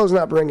 Buffalo's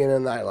not bringing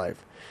in the nightlife.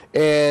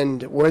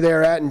 And where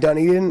they're at in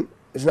Dunedin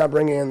is not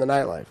bringing in the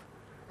nightlife.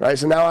 right?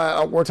 So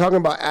now we're talking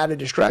about added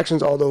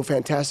distractions, although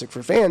fantastic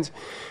for fans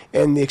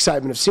and the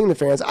excitement of seeing the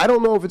fans. I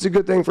don't know if it's a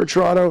good thing for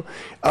Toronto.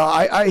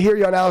 I hear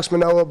you on Alex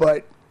Manoah,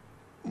 but,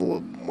 I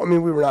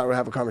mean, we were not going to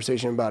have a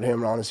conversation about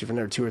him, honestly, for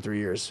another 2 or 3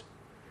 years.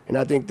 And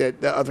I think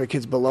that the other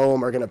kids below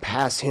him are going to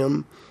pass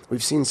him.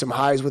 We've seen some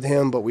highs with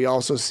him, but we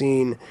also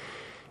seen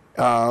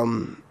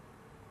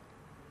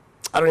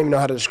I don't even know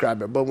how to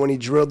describe it, but when he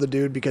drilled the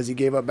dude because he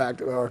gave up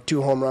or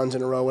 2 home runs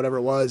in a row, whatever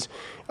it was,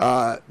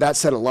 that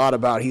said a lot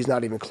about he's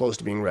not even close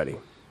to being ready.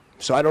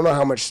 So I don't know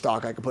how much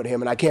stock I could put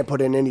him, and I can't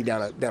put in any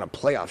down a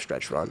playoff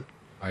stretch run.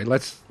 All right,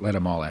 let's let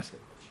them all ask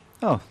it.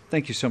 Oh,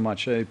 thank you so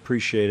much. I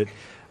appreciate it.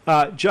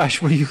 Josh,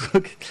 when you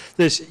look at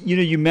this,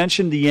 you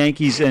mentioned the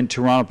Yankees and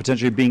Toronto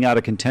potentially being out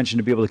of contention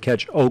to be able to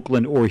catch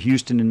Oakland or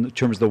Houston in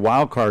terms of the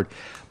wild card.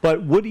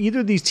 But would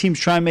either of these teams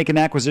try and make an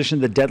acquisition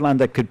at the deadline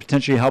that could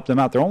potentially help them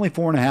out? They're only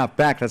 4.5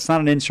 back. That's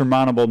not an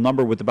insurmountable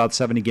number with about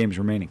 70 games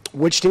remaining.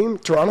 Which team?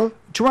 Toronto?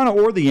 Toronto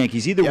or the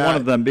Yankees, either one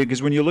of them.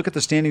 Because when you look at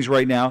the standings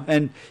right now,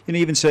 and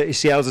even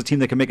Seattle's a team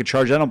that can make a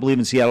charge. I don't believe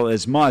in Seattle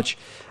as much.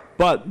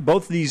 But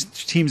both of these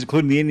teams,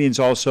 including the Indians,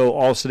 also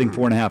all sitting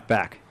 4.5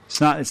 back. It's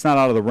not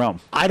out of the realm.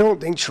 I don't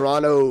think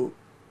Toronto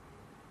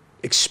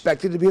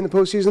expected to be in the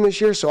postseason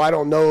this year, so I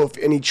don't know if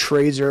any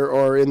trades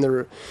are in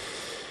the.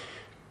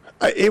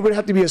 It would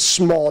have to be a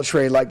small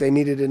trade, like they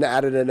needed and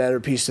added another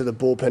piece to the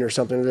bullpen or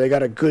something. They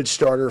got a good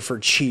starter for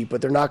cheap,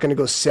 but they're not going to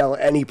go sell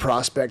any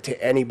prospect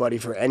to anybody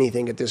for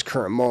anything at this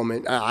current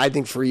moment. I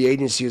think free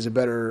agency is a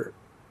better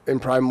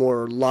and probably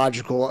more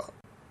logical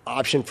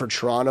option for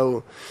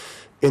Toronto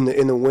in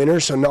the winter.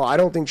 So no, I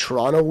don't think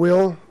Toronto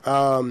will.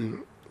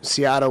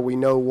 Seattle, we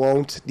know,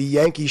 won't. The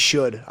Yankees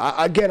should.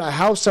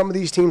 How some of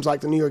these teams,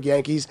 like the New York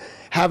Yankees,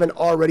 haven't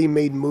already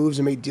made moves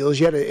and made deals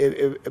yet,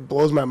 it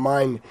blows my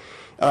mind.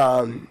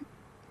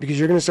 Because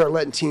you're going to start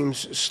letting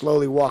teams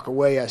slowly walk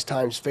away as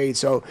times fade.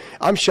 So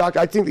I'm shocked.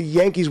 I think the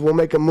Yankees will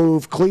make a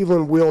move.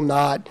 Cleveland will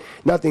not.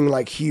 Nothing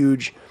like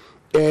huge.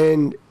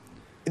 And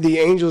the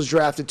Angels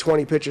drafted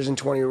 20 pitchers in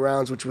 20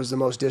 rounds, which was the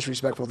most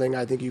disrespectful thing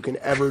I think you can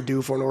ever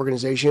do for an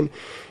organization,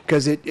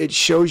 because it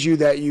shows you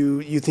that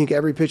you think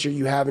every pitcher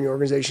you have in your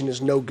organization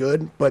is no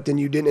good, but then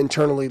you didn't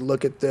internally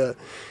look at the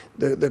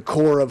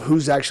core of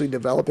who's actually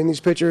developing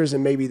these pitchers,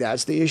 and maybe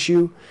that's the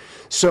issue.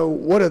 So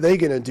what are they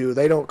going to do?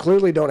 They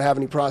clearly don't have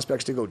any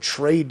prospects to go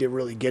trade to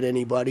really get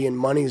anybody, and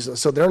money's,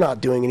 so they're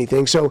not doing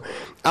anything. So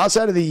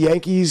outside of the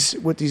Yankees,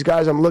 with these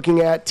guys I'm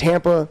looking at,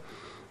 Tampa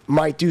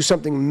might do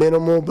something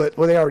minimal, but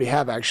they already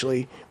have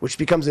actually, which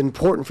becomes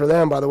important for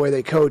them by the way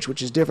they coach,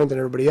 which is different than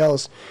everybody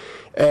else.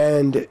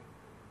 And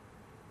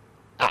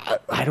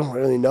I don't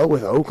really know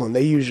with Oakland.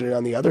 They usually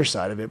on the other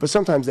side of it, but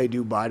sometimes they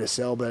do buy to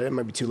sell, but it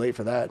might be too late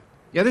for that.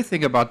 The other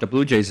thing about the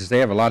Blue Jays is they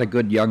have a lot of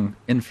good young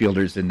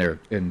infielders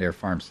in their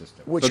farm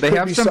system. Which so they could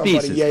have be some somebody.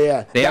 pieces.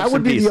 Yeah. That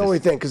would be pieces. the only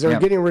thing, because they're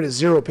getting rid of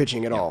zero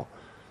pitching at all.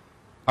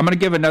 I'm going to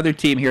give another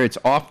team here. It's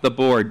off the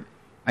board.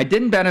 I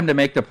didn't bet them to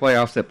make the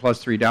playoffs at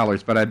plus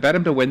 $3, but I bet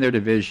them to win their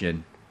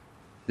division,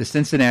 the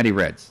Cincinnati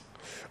Reds.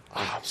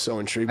 Oh, I'm so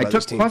intrigued by this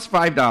this team. team. Plus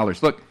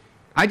 $5. Look,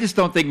 I just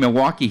don't think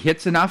Milwaukee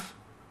hits enough.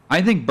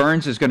 I think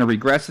Burns is going to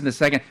regress in the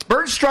second.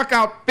 Burns struck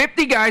out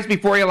 50 guys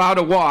before he allowed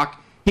a walk.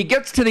 He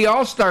gets to the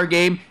All-Star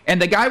game, and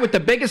the guy with the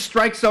biggest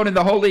strike zone in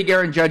the whole league,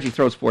 Aaron Judge, he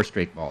throws 4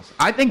 straight balls.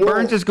 I think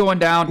Burns is going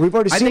down. We've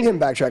already seen him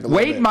backtrack a little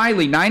bit. Wade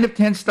Miley, 9 of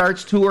 10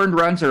 starts, 2 earned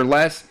runs or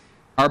less.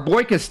 Our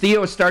boy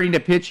Castillo is starting to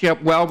pitch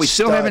up well. We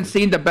still haven't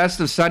seen the best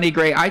of Sonny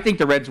Gray. I think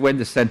the Reds win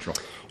the Central.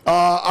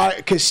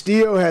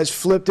 Castillo has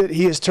flipped it.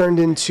 He has turned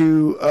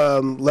into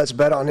let's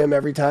bet on him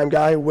every time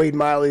guy. Wade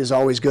Miley is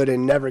always good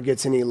and never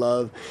gets any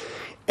love.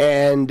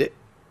 And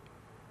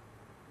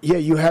yeah,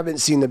 you haven't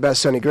seen the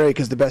best Sonny Gray,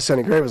 because the best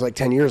Sonny Gray was like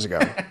 10 years ago.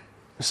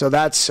 So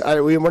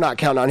we're not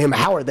counting on him.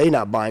 How are they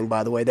not buying,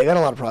 by the way? They got a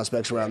lot of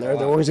prospects around there.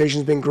 The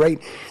organization's been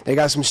great. They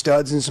got some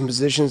studs in some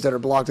positions that are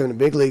blocked in the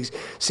big leagues.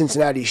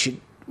 Cincinnati should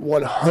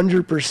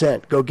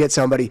 100% go get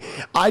somebody.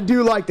 I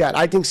do like that.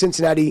 I think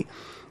Cincinnati,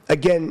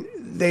 again,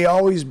 they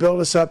always build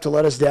us up to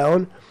let us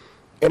down.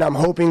 And I'm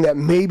hoping that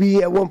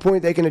maybe at one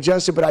point they can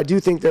adjust it. But I do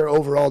think they're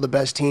overall the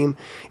best team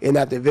in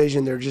that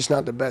division. They're just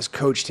not the best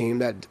coach team.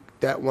 That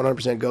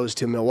 100% goes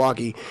to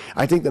Milwaukee.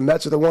 I think the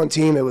Mets are the one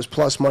team. It was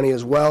plus money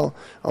as well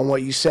on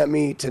what you sent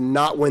me to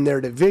not win their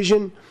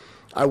division.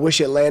 I wish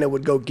Atlanta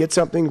would go get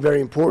something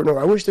very important, or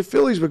I wish the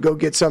Phillies would go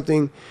get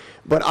something.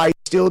 But I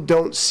still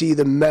don't see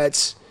the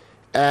Mets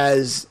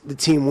as the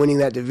team winning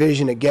that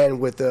division, again,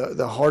 with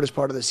the hardest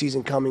part of the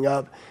season coming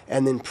up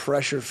and then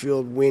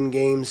pressure-filled win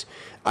games.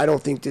 I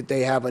don't think that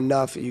they have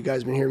enough. You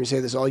guys have been hearing me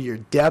say this all year.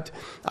 Depth.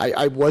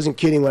 I wasn't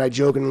kidding when I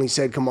jokingly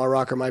said Kumar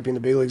Rocker might be in the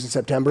big leagues in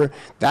September.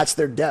 That's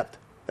their depth.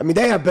 I mean,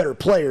 they have better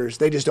players.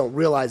 They just don't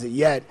realize it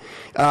yet.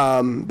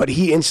 But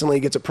he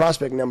instantly gets a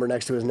prospect number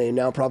next to his name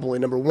now, probably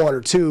number 1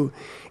 or 2.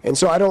 And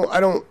so I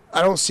don't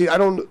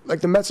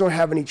like the Mets don't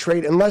have any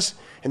trade unless,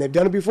 and they've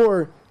done it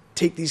before,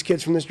 take these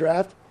kids from this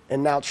draft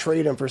and now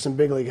trade them for some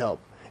big league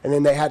help. And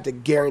then they had to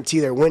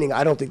guarantee they're winning.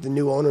 I don't think the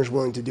new owner is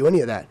willing to do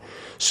any of that.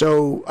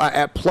 So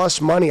at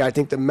plus money, I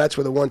think the Mets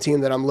were the one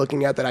team that I'm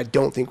looking at that I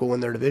don't think will win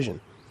their division.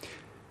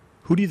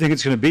 Who do you think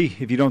it's going to be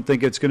if you don't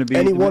think it's going to be?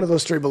 Any one of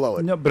those three below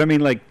it. No, but I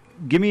mean, like,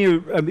 give me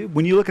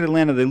when you look at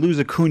Atlanta, they lose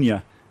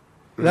Acuna.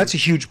 That's a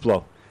huge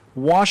blow.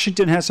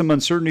 Washington has some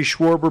uncertainty.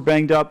 Schwarber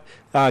banged up.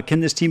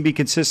 Can this team be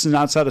consistent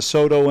outside of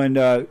Soto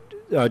and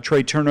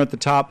Trey Turner at the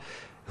top?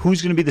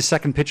 Who's going to be the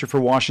second pitcher for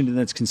Washington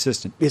that's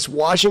consistent? It's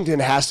Washington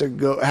has to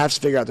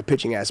figure out the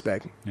pitching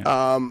aspect.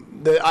 Yeah.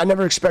 I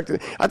never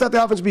expected. I thought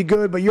the offense would be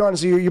good, but you're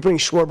putting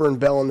Schwarber and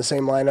Bell in the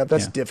same lineup.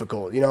 That's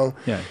difficult, you know.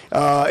 Yeah.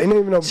 And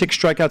even though 6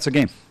 strikeouts a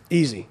game,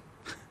 easy.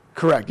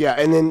 Correct. Yeah,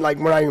 and then like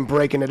we're not even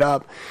breaking it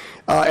up.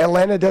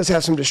 Atlanta does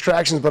have some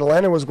distractions, but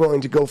Atlanta was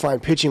willing to go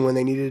find pitching when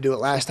they needed to do it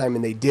last time,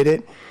 and they did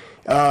it.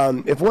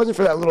 If it wasn't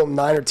for that little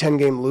 9 or 10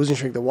 game losing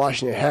streak that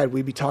Washington had,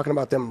 we'd be talking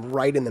about them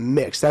right in the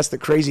mix. That's the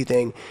crazy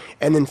thing.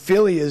 And then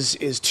Philly is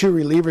 2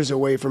 relievers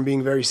away from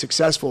being very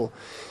successful.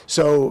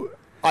 So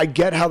I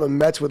get how the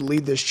Mets would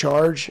lead this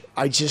charge.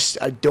 I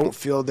still don't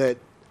feel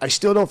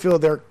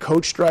they're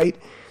coached right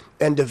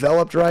and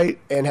developed right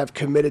and have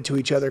committed to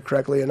each other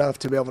correctly enough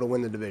to be able to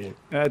win the division.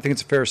 I think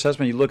it's a fair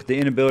assessment. You look at the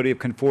inability of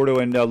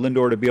Conforto and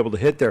Lindor to be able to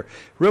hit there.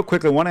 Real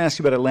quickly, I want to ask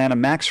you about Atlanta.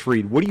 Max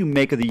Fried, what do you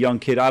make of the young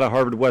kid out of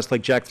Harvard West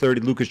like Jack Flaherty,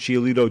 Lucas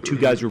Giolito, 2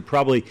 guys who are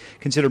probably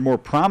considered more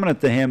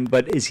prominent than him,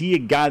 but is he a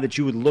guy that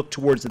you would look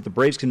towards that the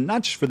Braves can,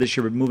 not just for this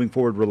year, but moving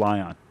forward, rely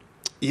on?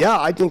 Yeah,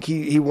 I think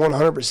he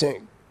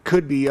 100%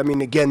 could be. I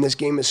mean, again, this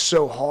game is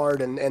so hard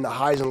and the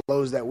highs and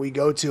lows that we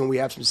go to, and we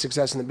have some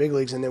success in the big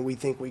leagues, and then we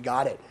think we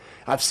got it.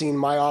 I've seen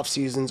my off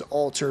seasons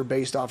alter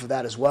based off of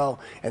that as well,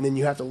 and then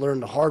you have to learn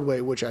the hard way,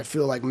 which I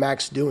feel like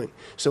Mac's doing.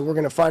 So we're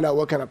going to find out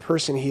what kind of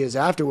person he is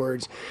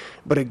afterwards.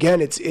 But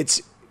again, it's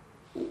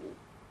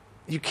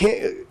you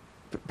can't.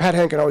 Pat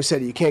Henkin always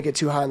said you can't get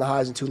too high on the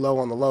highs and too low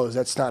on the lows.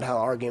 That's not how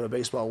our game of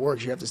baseball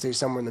works. You have to stay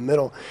somewhere in the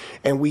middle,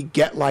 and we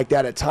get like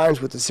that at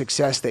times with the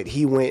success that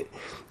he went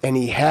and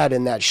he had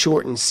in that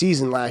shortened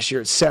season last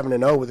year at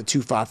 7-0 with a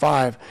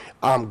 2.55.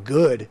 I'm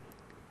good.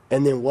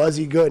 And then was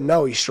he good?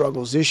 No, he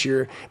struggles this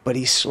year, but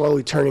he's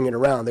slowly turning it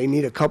around. They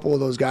need a couple of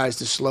those guys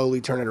to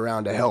slowly turn it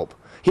around to help.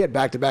 He had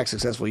back-to-back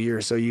successful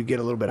years, so you get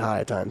a little bit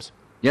high at times.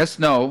 Yes,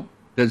 no.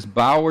 Does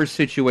Bauer's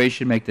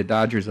situation make the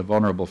Dodgers a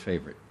vulnerable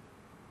favorite?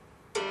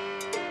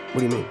 What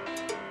do you mean?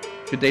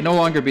 Should they no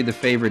longer be the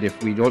favorite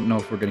if we don't know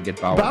if we're going to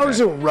get Bauer Bauer's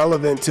back?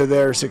 irrelevant to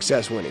their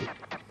success winning.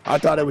 I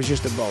thought it was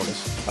just a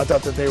bonus. I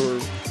thought that they were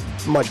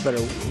much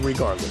better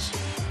regardless.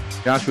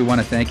 Josh, we want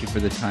to thank you for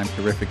the time.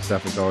 Terrific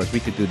stuff as always. We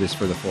could do this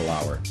for the full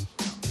hour.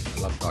 I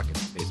love talking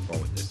baseball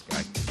with this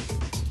guy.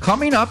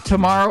 Coming up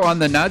tomorrow on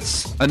The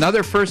Nuts,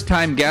 another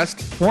first-time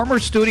guest, former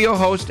studio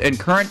host and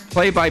current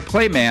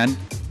play-by-play man,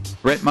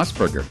 Brent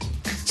Musburger.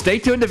 Stay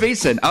tuned to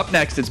VSiN. Up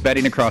next, it's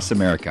Betting Across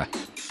America.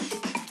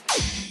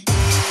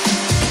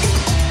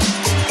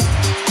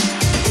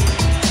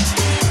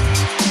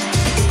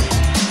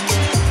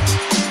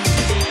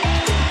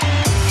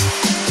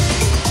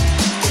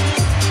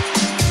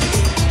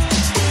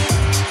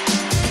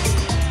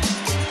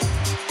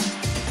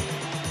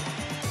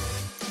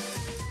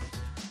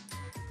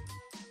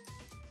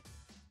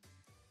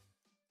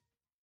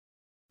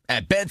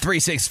 At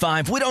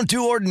Bet365, we don't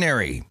do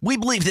ordinary. We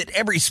believe that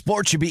every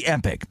sport should be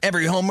epic.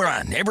 Every home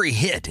run, every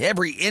hit,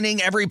 every inning,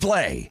 every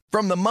play.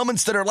 From the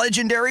moments that are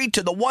legendary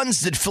to the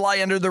ones that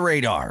fly under the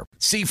radar.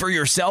 See for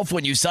yourself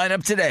when you sign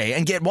up today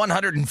and get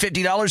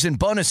 $150 in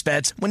bonus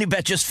bets when you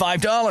bet just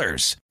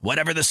 $5.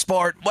 Whatever the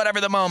sport, whatever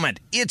the moment,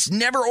 it's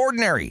never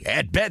ordinary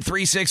at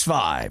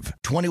Bet365.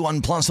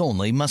 21 plus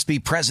only. Must be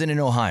present in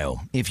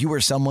Ohio. If you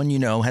or someone you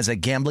know has a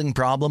gambling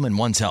problem and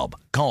wants help,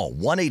 call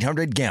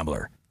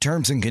 1-800-GAMBLER.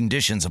 Terms and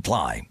conditions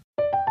apply.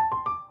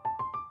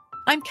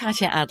 I'm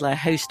Katya Adler,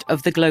 host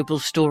of The Global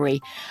Story.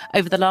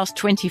 Over the last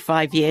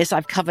 25 years,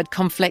 I've covered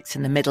conflicts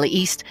in the Middle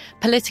East,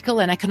 political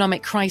and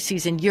economic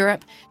crises in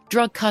Europe,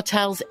 drug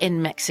cartels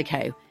in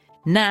Mexico.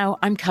 Now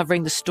I'm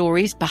covering the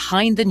stories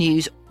behind the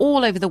news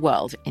all over the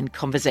world in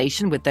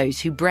conversation with those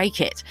who break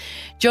it.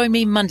 Join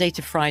me Monday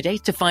to Friday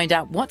to find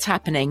out what's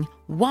happening,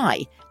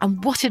 why,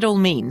 and what it all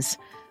means.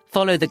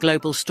 Follow The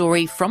Global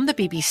Story from the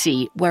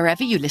BBC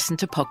wherever you listen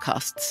to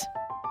podcasts.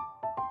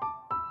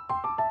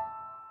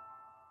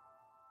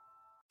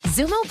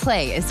 Xumo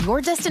Play is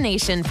your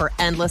destination for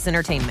endless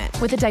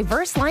entertainment. With a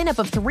diverse lineup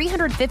of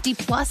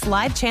 350-plus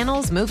live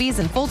channels, movies,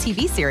 and full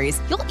TV series,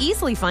 you'll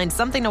easily find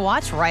something to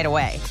watch right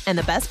away. And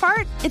the best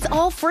part? It's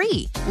all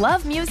free.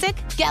 Love music?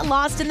 Get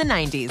lost in the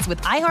 90s with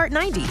iHeart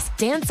 90s,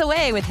 dance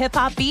away with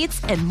hip-hop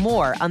beats, and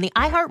more on the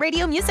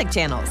iHeartRadio music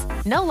channels.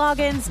 No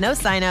logins, no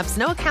signups,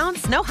 no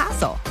accounts, no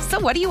hassle. So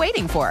what are you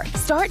waiting for?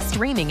 Start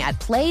streaming at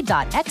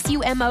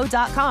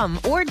play.xumo.com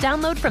or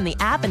download from the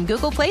app and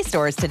Google Play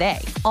stores today.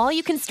 All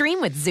you can stream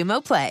with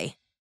Xumo Play.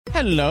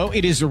 Hello,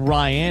 it is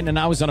Ryan, and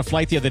I was on a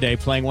flight the other day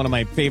playing one of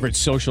my favorite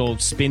social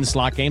spin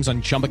slot games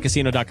on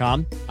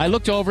ChumbaCasino.com. I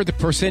looked over at the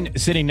person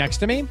sitting next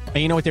to me, and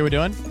you know what they were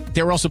doing?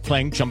 They were also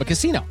playing Chumba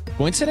Casino.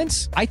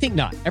 Coincidence? I think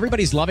not.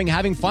 Everybody's loving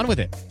having fun with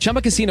it.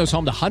 Chumba Casino is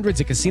home to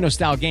hundreds of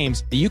casino-style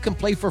games that you can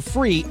play for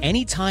free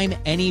anytime,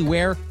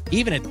 anywhere,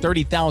 even at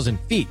 30,000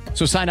 feet.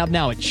 So sign up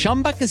now at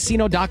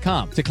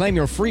ChumbaCasino.com to claim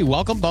your free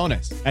welcome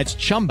bonus. That's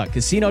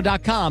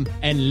ChumbaCasino.com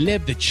and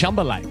live the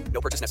Chumba life. No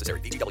purchase necessary.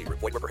 VGW.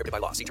 Void where prohibited by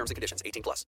law. See terms and conditions. 18+.